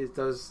stuff. It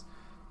does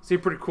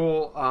seem pretty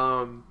cool.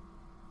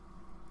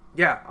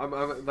 Yeah, I'm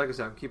like I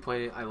said, I'm keep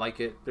playing it. I like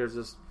it.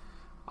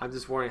 I'm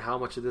just wondering how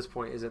much at this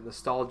point is it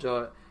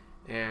nostalgia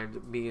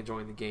and me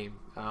enjoying the game.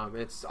 I'll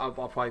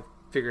probably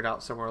figure it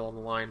out somewhere along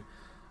the line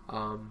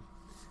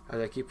as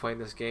I keep playing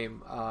this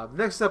game.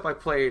 Next up, I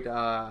played we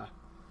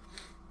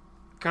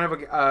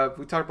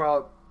talked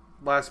about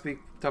last week.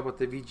 Talked about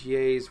the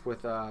VGAs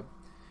with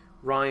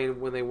Ryan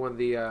when they won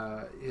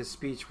his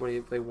speech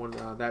when they won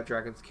That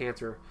Dragon's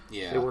Cancer.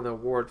 Yeah. They won the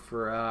award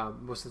for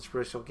most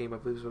inspirational game, I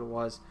believe is what it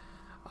was.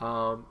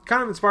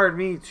 Kind of inspired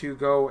me to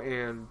go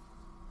and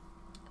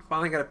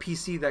finally got a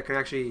PC that can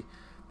actually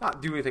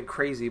not do anything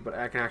crazy, but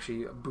I can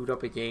actually boot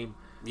up a game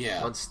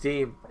on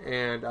Steam.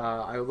 And when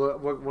I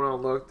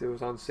looked, it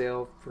was on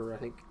sale for I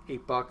think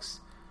 $8.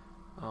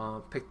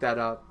 Picked that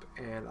up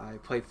and I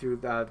played through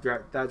That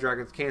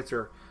Dragon's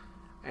Cancer,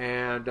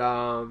 and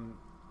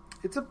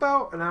it's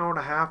about an hour and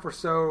a half or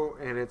so,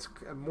 and it's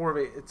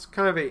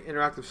kind of an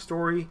interactive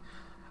story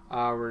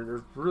where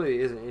there really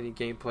isn't any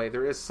gameplay.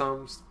 There is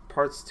some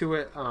parts to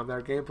it that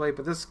are gameplay,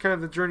 but this is kind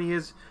of the journey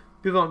is.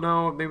 People don't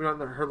know, maybe not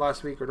heard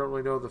last week or don't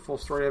really know the full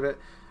story of it.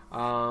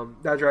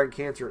 That Dragon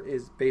Cancer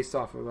is based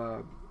off of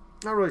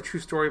not really a true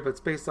story, but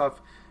it's based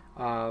off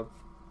a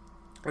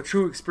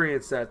true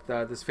experience that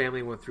this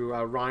family went through.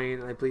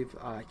 Ryan, I believe,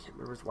 I can't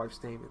remember his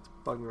wife's name. It's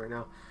bugging me right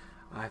now.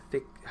 I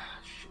think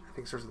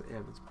it starts with an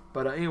M.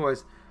 But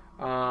anyways,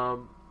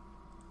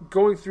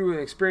 going through an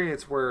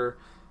experience where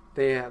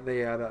they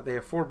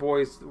have 4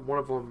 boys. One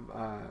of them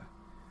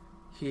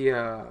he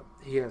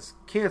has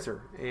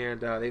cancer,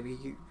 and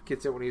he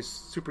gets it when he's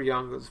super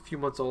young, was a few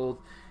months old,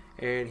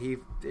 and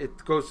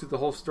it goes through the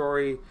whole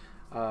story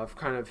of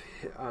kind of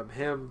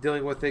him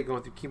dealing with it,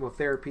 going through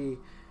chemotherapy,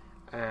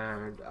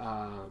 and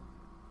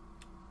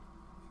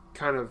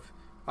kind of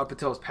up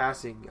until his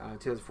passing,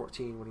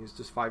 2014, when he was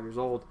just 5 years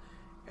old,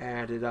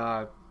 and it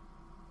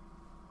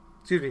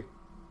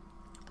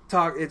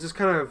just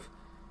kind of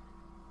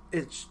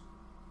it's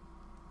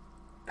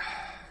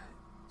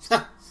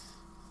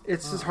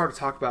just hard to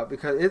talk about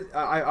because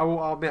I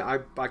will admit I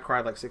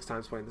cried like 6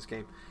 times playing this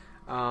game,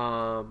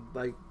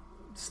 like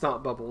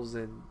snot bubbles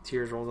and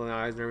tears rolling down the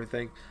eyes and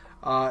everything.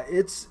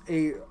 It's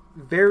a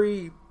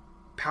very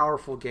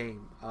powerful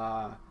game.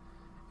 And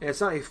it's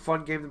not a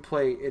fun game to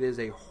play. It is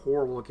a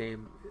horrible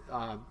game.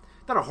 Not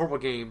a horrible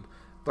game,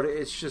 but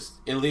it's just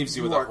it leaves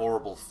you with a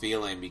horrible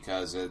feeling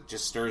because it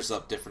just stirs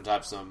up different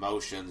types of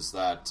emotions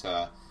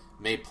that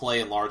may play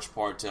in large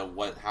part to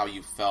how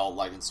you felt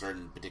like in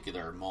certain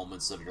particular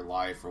moments of your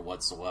life or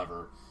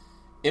whatsoever.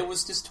 It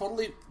was just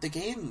totally, the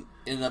game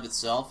in and of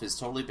itself is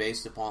totally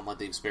based upon like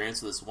the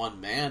experience of this one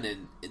man,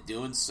 and in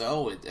doing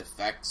so it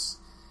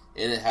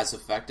has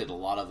affected a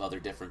lot of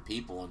other different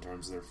people in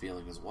terms of their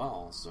feeling as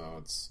well.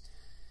 So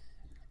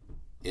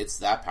it's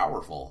that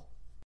powerful.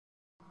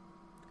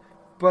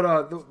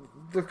 But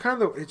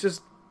it's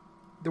just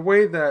the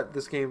way that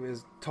this game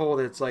is told.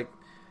 It's like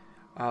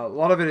a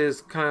lot of it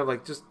is kind of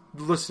like just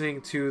listening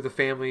to the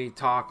family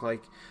talk.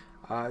 Like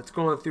it's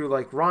going through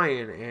like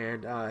Ryan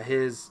and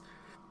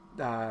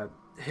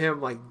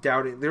him like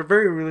doubting. They're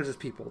very religious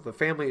people. The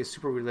family is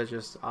super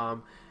religious.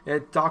 And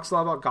it talks a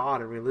lot about God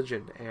and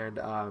religion, and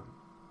not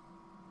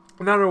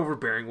an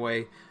overbearing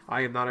way.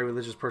 I am not a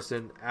religious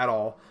person at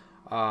all,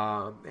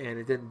 and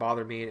it didn't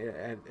bother me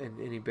in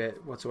any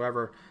bit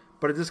whatsoever.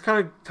 But it just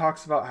kind of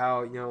talks about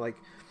how, like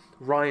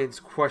Ryan's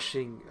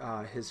questioning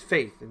his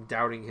faith and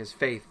doubting his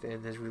faith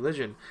and his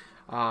religion,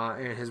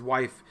 and his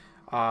wife,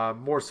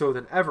 more so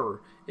than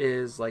ever,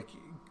 is like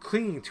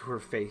clinging to her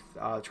faith,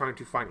 trying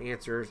to find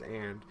answers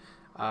and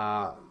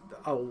a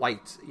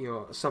light,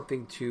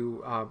 something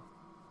to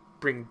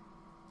bring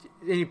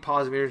any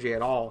positive energy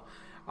at all.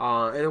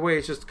 And the way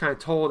it's just kind of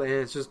told, and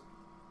it's just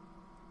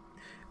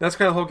that's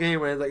kind of the whole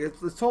game. And like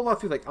it's told a lot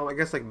through like I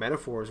guess like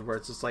metaphors, where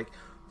it's just like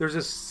there's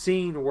this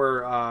scene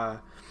where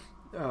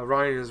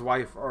Ryan and his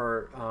wife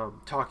are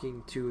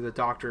talking to the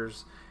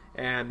doctors,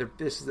 and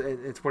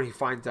it's when he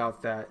finds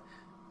out that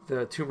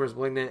the tumor is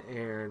malignant,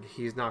 and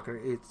he's not gonna.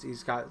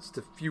 He's got just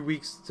a few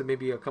weeks to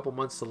maybe a couple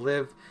months to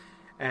live.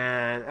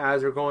 And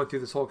as they're going through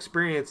this whole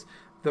experience,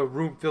 the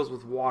room fills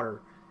with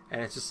water,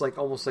 and it's just like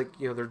almost like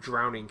they're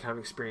drowning kind of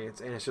experience.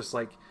 And it's just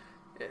like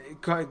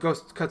it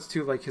cuts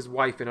to like his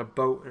wife in a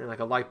boat, in like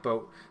a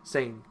lifeboat,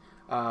 saying.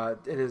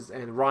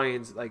 And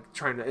Ryan's like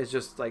is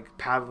just like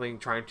paddling,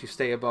 trying to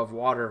stay above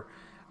water,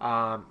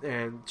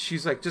 and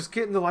she's like, just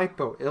get in the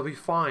lifeboat, it'll be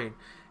fine.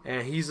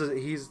 And he's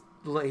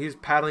he's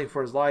paddling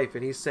for his life,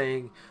 and he's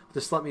saying,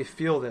 "Just let me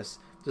feel this.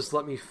 Just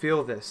let me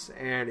feel this."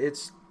 And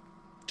it's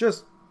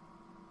just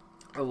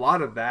a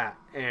lot of that.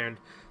 And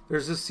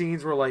there's just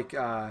scenes where like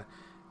I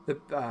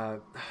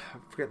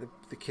forget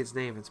the kid's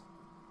name. It's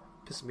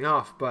pissing me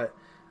off, but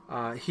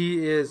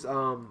he is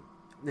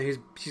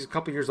he's a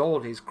couple years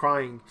old. And he's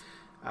crying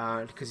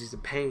because he's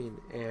in pain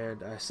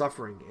and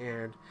suffering,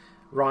 and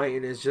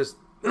Ryan is just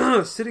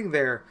sitting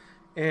there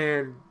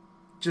and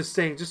just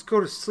saying, "Just go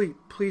to sleep.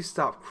 Please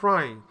stop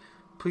crying.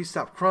 Please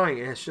stop crying."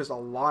 And it's just a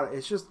lot.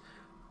 It's just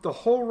the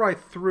whole ride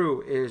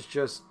through is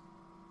just,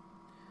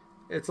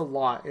 it's a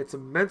lot. It's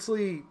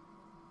immensely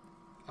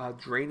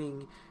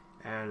draining,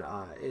 and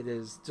it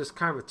is just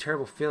kind of a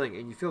terrible feeling,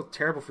 and you feel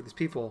terrible for these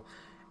people,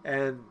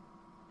 and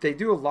they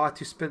do a lot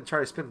to try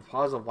to spin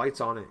positive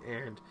lights on it,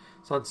 and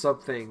it's on some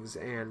things,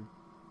 and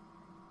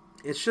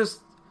it's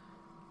just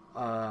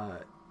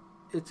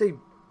it's a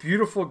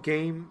beautiful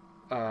game.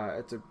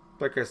 It's a,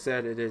 like I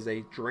said, it is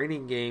a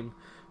draining game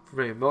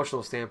from an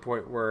emotional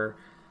standpoint, where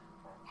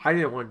I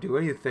didn't want to do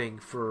anything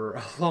for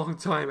a long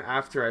time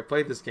after I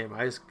played this game.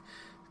 I just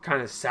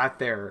kind of sat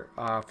there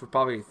for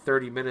probably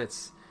 30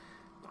 minutes.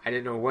 I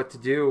didn't know what to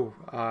do.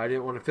 I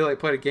didn't want to feel like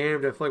playing a game.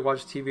 I didn't feel like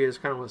watching TV. I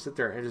just kind of want to sit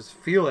there and just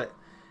feel it.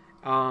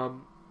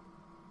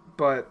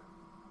 But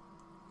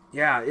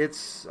yeah,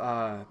 it's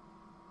an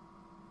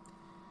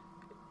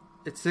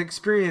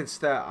experience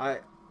that I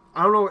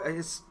don't know.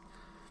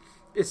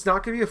 It's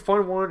not going to be a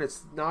fun one. This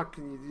is not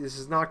going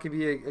to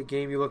be a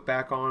game you look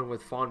back on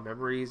with fond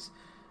memories.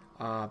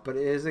 But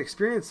it is an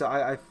experience that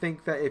I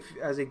think that if,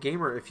 as a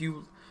gamer, if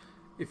you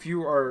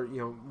are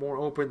more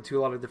open to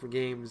a lot of different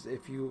games,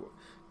 if you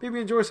maybe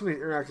enjoy some of the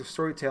interactive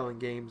storytelling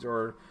games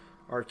or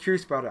are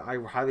curious about it, I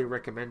highly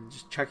recommend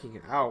just checking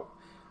it out.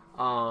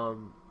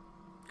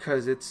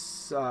 Because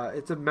it's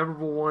a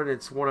memorable one.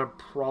 It's one I'm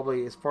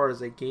probably, as far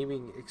as a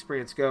gaming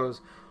experience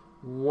goes,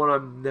 one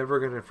I'm never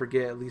going to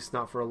forget, at least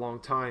not for a long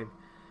time.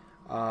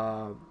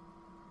 I'm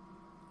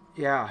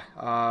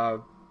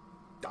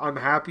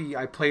happy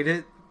I played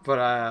it,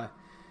 but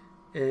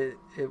it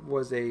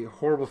was a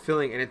horrible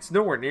feeling, and it's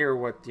nowhere near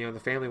what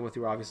the family went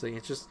through. Obviously,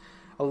 it's just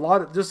a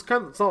lot of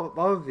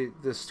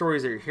the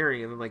stories that you're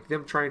hearing, and then like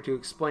them trying to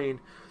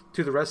explain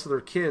to the rest of their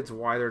kids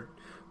why they're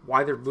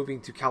moving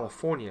to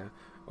California,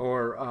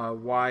 or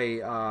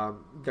why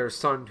their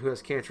son who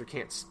has cancer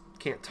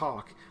can't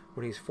talk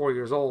when he's 4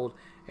 years old,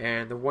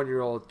 and the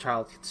 1-year-old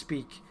child can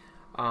speak.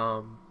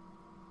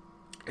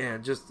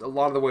 And just a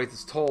lot of the ways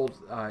it's told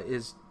I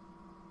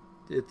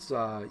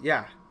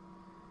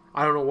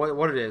don't know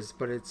what it is,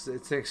 but it's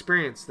an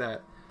experience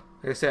that,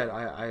 like I said,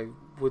 I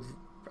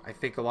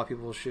think a lot of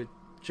people should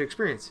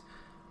experience.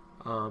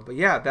 But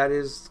yeah, that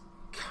is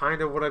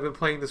kind of what I've been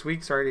playing this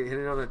week. Sorry to hit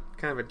it on a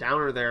kind of a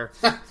downer there.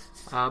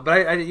 But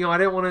I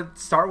didn't want to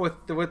start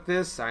with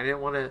this. I didn't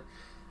want to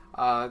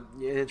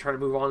try to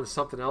move on to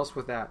something else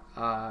with that.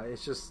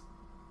 It's just,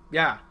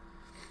 that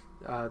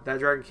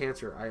Dragon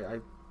Cancer. I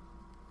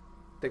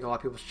think a lot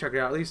of people should check it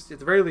out. At least, at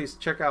the very least,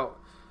 check out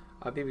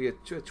maybe a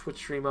Twitch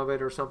stream of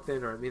it or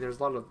something. Or there's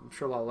I'm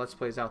sure a lot of Let's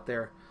Plays out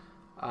there.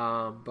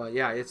 But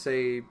yeah, it's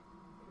a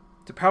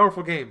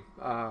powerful game.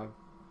 That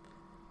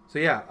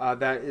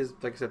is,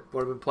 like I said,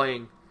 what I've been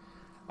playing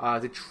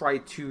to try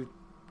to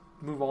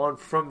move on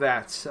from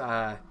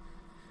that.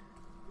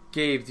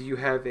 Gabe, do you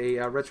have a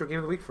retro game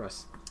of the week for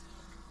us?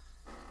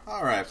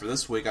 All right, for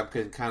this week, I've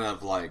been kind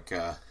of like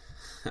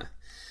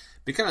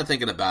been kind of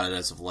thinking about it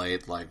as of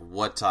late, like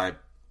what type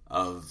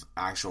of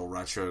actual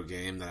retro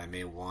game that I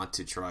may want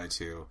to try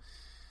to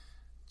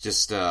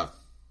just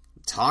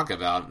talk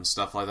about and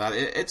stuff like that.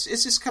 It's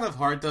just kind of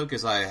hard though,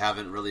 because I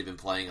haven't really been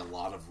playing a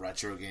lot of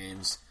retro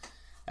games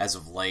as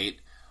of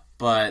late.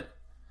 But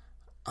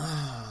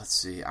let's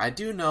see, I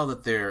do know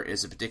that there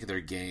is a particular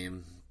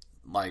game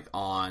like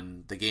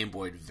on the Game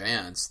Boy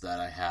Advance that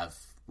I have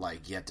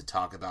like yet to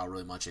talk about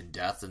really much in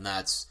depth, and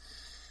that's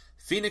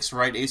Phoenix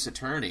Wright Ace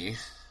Attorney.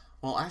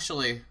 Well,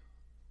 actually,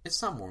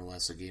 it's not more or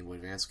less a Game Boy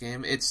Advance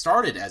game. It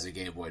started as a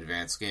Game Boy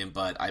Advance game,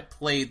 but I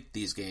played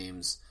these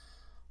games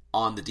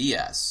on the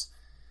DS.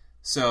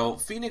 So,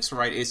 Phoenix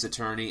Wright Ace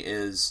Attorney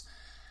is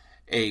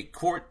a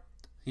court,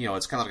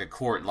 it's kind of like a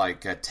court,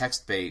 like a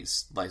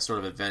text-based, like sort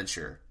of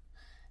adventure.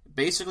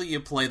 Basically, you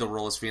play the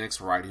role as Phoenix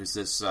Wright, who's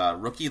this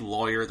rookie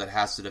lawyer that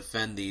has to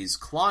defend these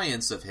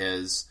clients of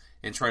his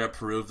and try to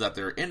prove that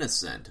they're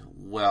innocent.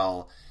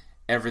 Well,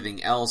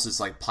 everything else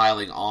is like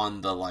piling on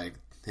the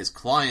his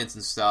clients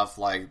and stuff,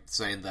 like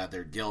saying that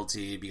they're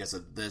guilty because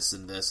of this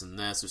and this and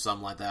this or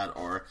something like that,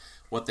 or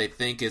what they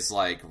think is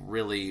like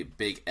really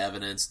big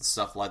evidence and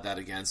stuff like that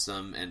against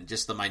them, and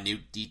just the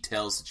minute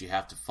details that you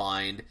have to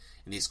find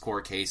in these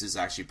court cases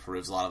actually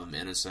proves a lot of them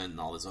innocent and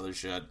all this other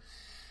shit.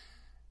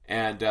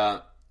 And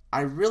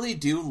I really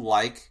do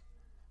like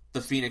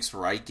the Phoenix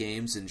Wright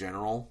games in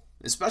general,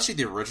 especially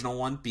the original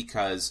one,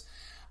 because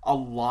a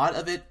lot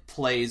of it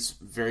plays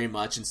very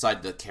much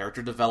inside the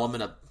character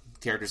development of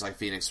characters like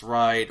Phoenix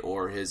Wright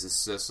or his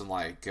assistant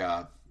like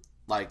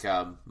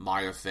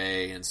Maya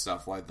Fey and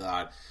stuff like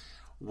that,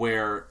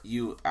 where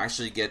you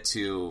actually get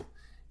to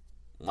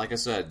like I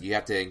said, you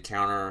have to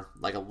encounter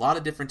like a lot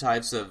of different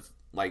types of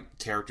like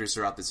characters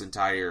throughout this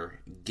entire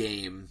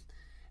game,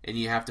 and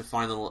you have to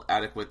find little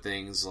adequate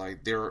things.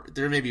 Like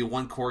there may be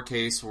one court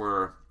case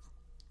where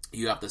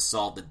you have to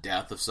solve the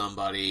death of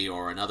somebody,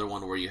 or another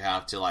one where you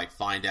have to like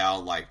find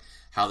out like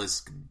how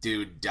this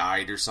dude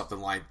died or something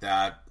like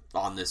that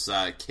on this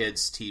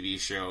kids TV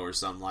show or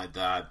something like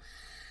that.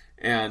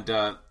 And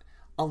a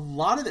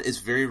lot of it is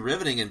very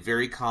riveting and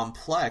very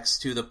complex,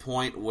 to the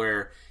point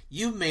where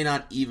you may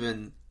not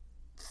even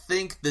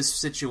think this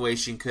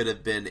situation could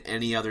have been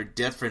any other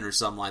different or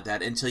something like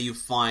that until you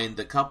find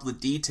the couple of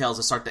details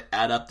that start to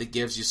add up that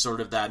gives you sort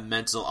of that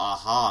mental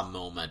aha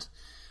moment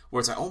where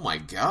it's like, oh my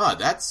god,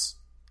 that's...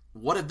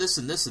 what if this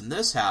and this and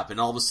this happened?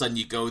 All of a sudden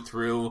you go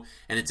through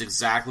and it's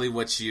exactly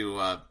what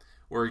you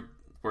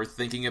were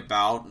thinking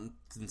about,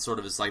 and sort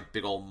of this like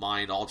big old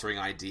mind-altering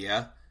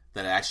idea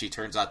that it actually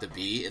turns out to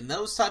be. And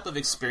those type of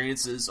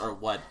experiences are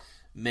what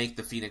make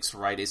the Phoenix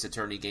Wright Ace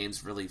Attorney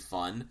games really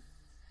fun.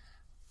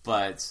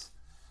 But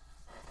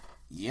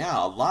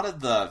yeah, a lot of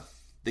the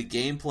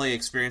gameplay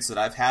experience that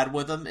I've had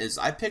with them is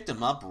I picked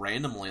them up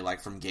randomly,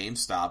 like from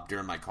GameStop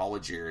during my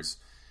college years.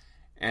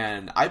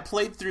 And I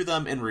played through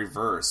them in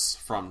reverse,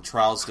 from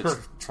Trials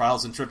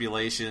and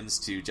Tribulations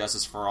to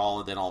Justice for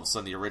All, and then all of a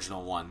sudden the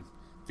original one,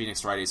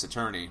 Phoenix Wright Ace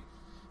Attorney.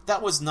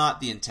 That was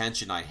not the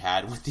intention I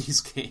had with these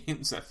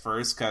games at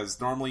first, because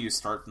normally you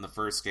start from the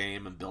first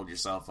game and build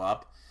yourself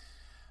up.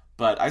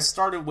 But I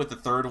started with the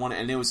third one,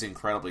 and it was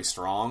incredibly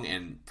strong,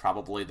 and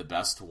probably the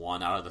best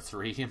one out of the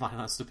three, in my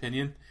honest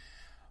opinion.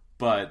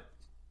 But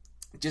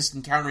just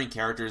encountering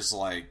characters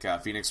like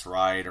Phoenix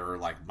Wright, or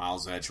like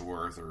Miles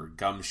Edgeworth, or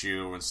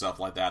Gumshoe, and stuff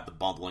like that, the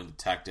bumbling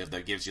detective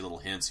that gives you little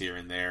hints here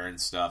and there and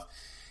stuff.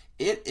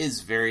 It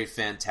is very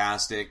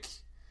fantastic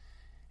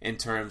in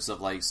terms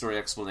of like story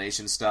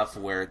explanation stuff,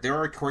 where there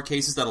are court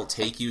cases that'll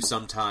take you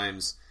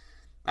sometimes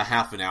a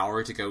half an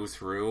hour to go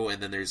through,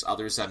 and then there's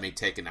others that may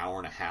take an hour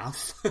and a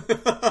half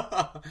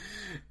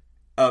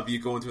of you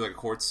going through like a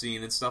court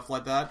scene and stuff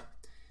like that.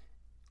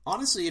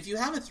 Honestly, if you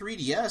have a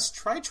 3DS,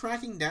 try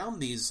tracking down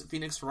these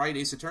Phoenix Wright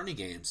Ace Attorney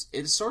games.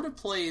 It sort of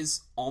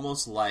plays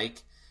almost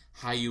like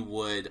how you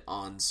would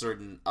on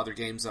certain other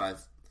games that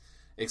I've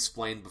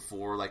explained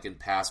before, like in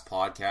past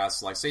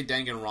podcasts, like say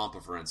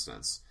Danganronpa, for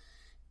instance.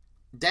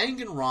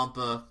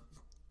 Danganronpa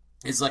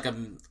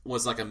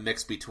was like a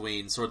mix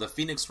between sort of the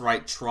Phoenix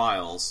Wright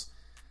Trials,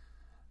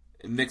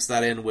 mix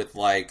that in with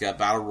like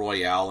Battle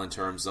Royale in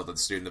terms of the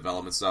student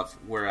development stuff,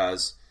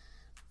 whereas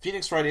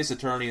Phoenix Wright Ace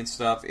Attorney and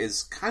stuff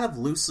is kind of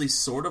loosely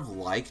sort of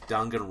like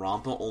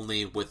Danganronpa,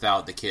 only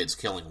without the kids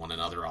killing one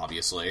another,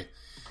 obviously.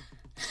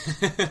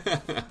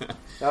 That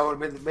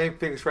would have made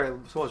Phoenix Wright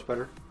so much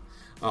better.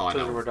 Oh, I know.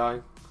 Children were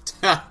dying.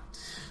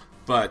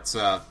 But,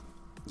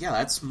 yeah,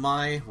 that's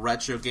my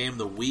retro game of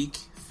the week,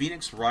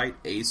 Phoenix Wright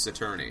Ace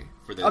Attorney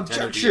for the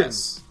Nintendo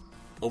DS.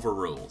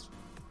 Overruled.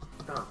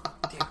 Oh,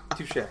 damn.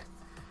 Touche.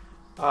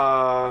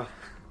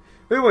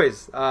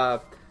 Anyways,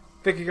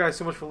 thank you guys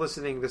so much for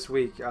listening this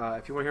week.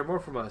 If you want to hear more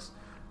from us,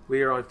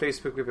 we are on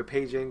Facebook. We have a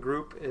page and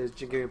group. It's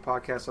Jim Gaming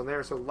Podcast on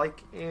there. So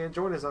like and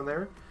join us on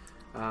there.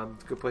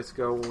 It's a good place to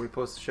go when we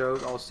post the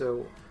shows.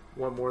 Also,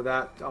 one more of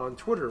that on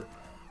Twitter.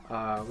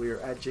 We are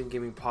at Jim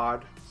Gaming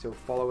Pod. So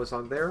follow us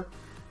on there.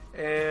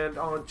 And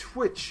on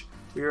Twitch,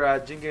 we are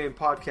at Jim Gaming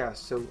Podcast.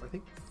 So I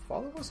think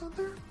follow us on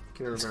there?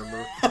 Can't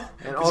remember.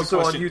 And also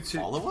on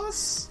YouTube. Follow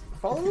us?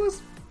 Follow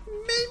us?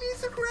 Maybe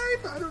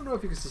subscribe. I don't know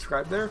if you can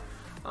subscribe there.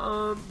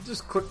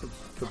 Just click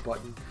the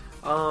button.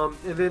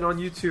 And then on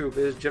YouTube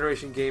is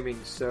Generation Gaming.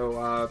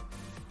 So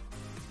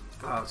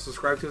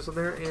subscribe to us on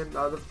there, and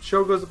the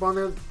show goes up on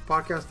there. The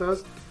podcast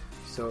does.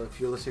 So if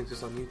you're listening to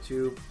us on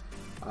YouTube,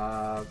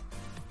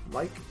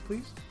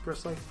 please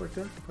press like right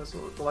there. Press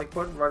the like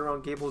button right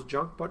around Gable's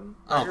junk button.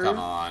 Oh, come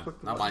on,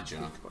 not my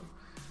junk.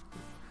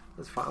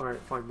 That's fine. All right,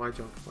 fine, my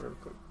junk. Whatever.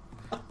 Click.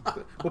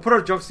 We'll put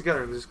our junks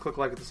together and just click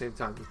like at the same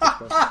time.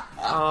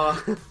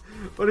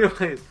 But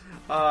anyways,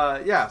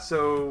 yeah,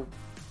 so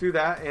do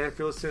that, and if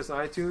you're listening to us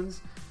on iTunes,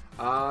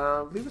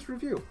 leave us a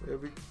review. It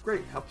would be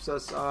great. Helps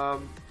us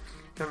kind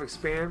of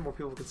expand, more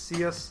people can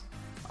see us.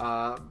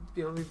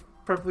 Leave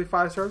preferably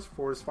 5 stars.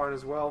 4 is fine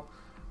as well.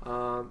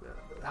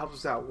 Helps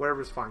us out.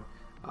 Whatever is fine.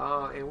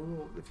 And we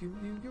will, if you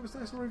give us a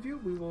nice little review,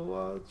 we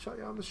will shout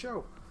you on the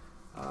show.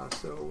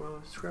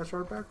 So scratch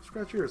our back,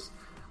 scratch yours.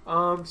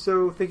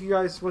 So thank you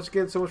guys once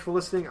again so much for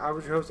listening. I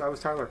was your host. I was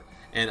Tyler.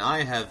 And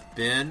I have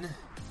been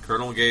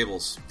Colonel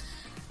Gables.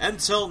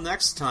 Until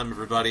next time,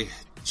 everybody,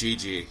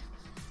 GG.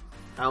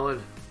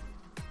 Alan,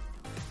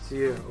 see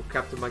you. Oh,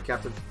 Captain, my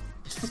Captain.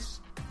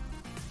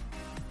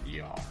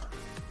 Yar.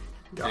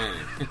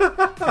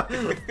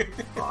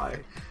 Bye.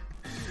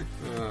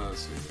 Oh,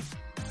 see you.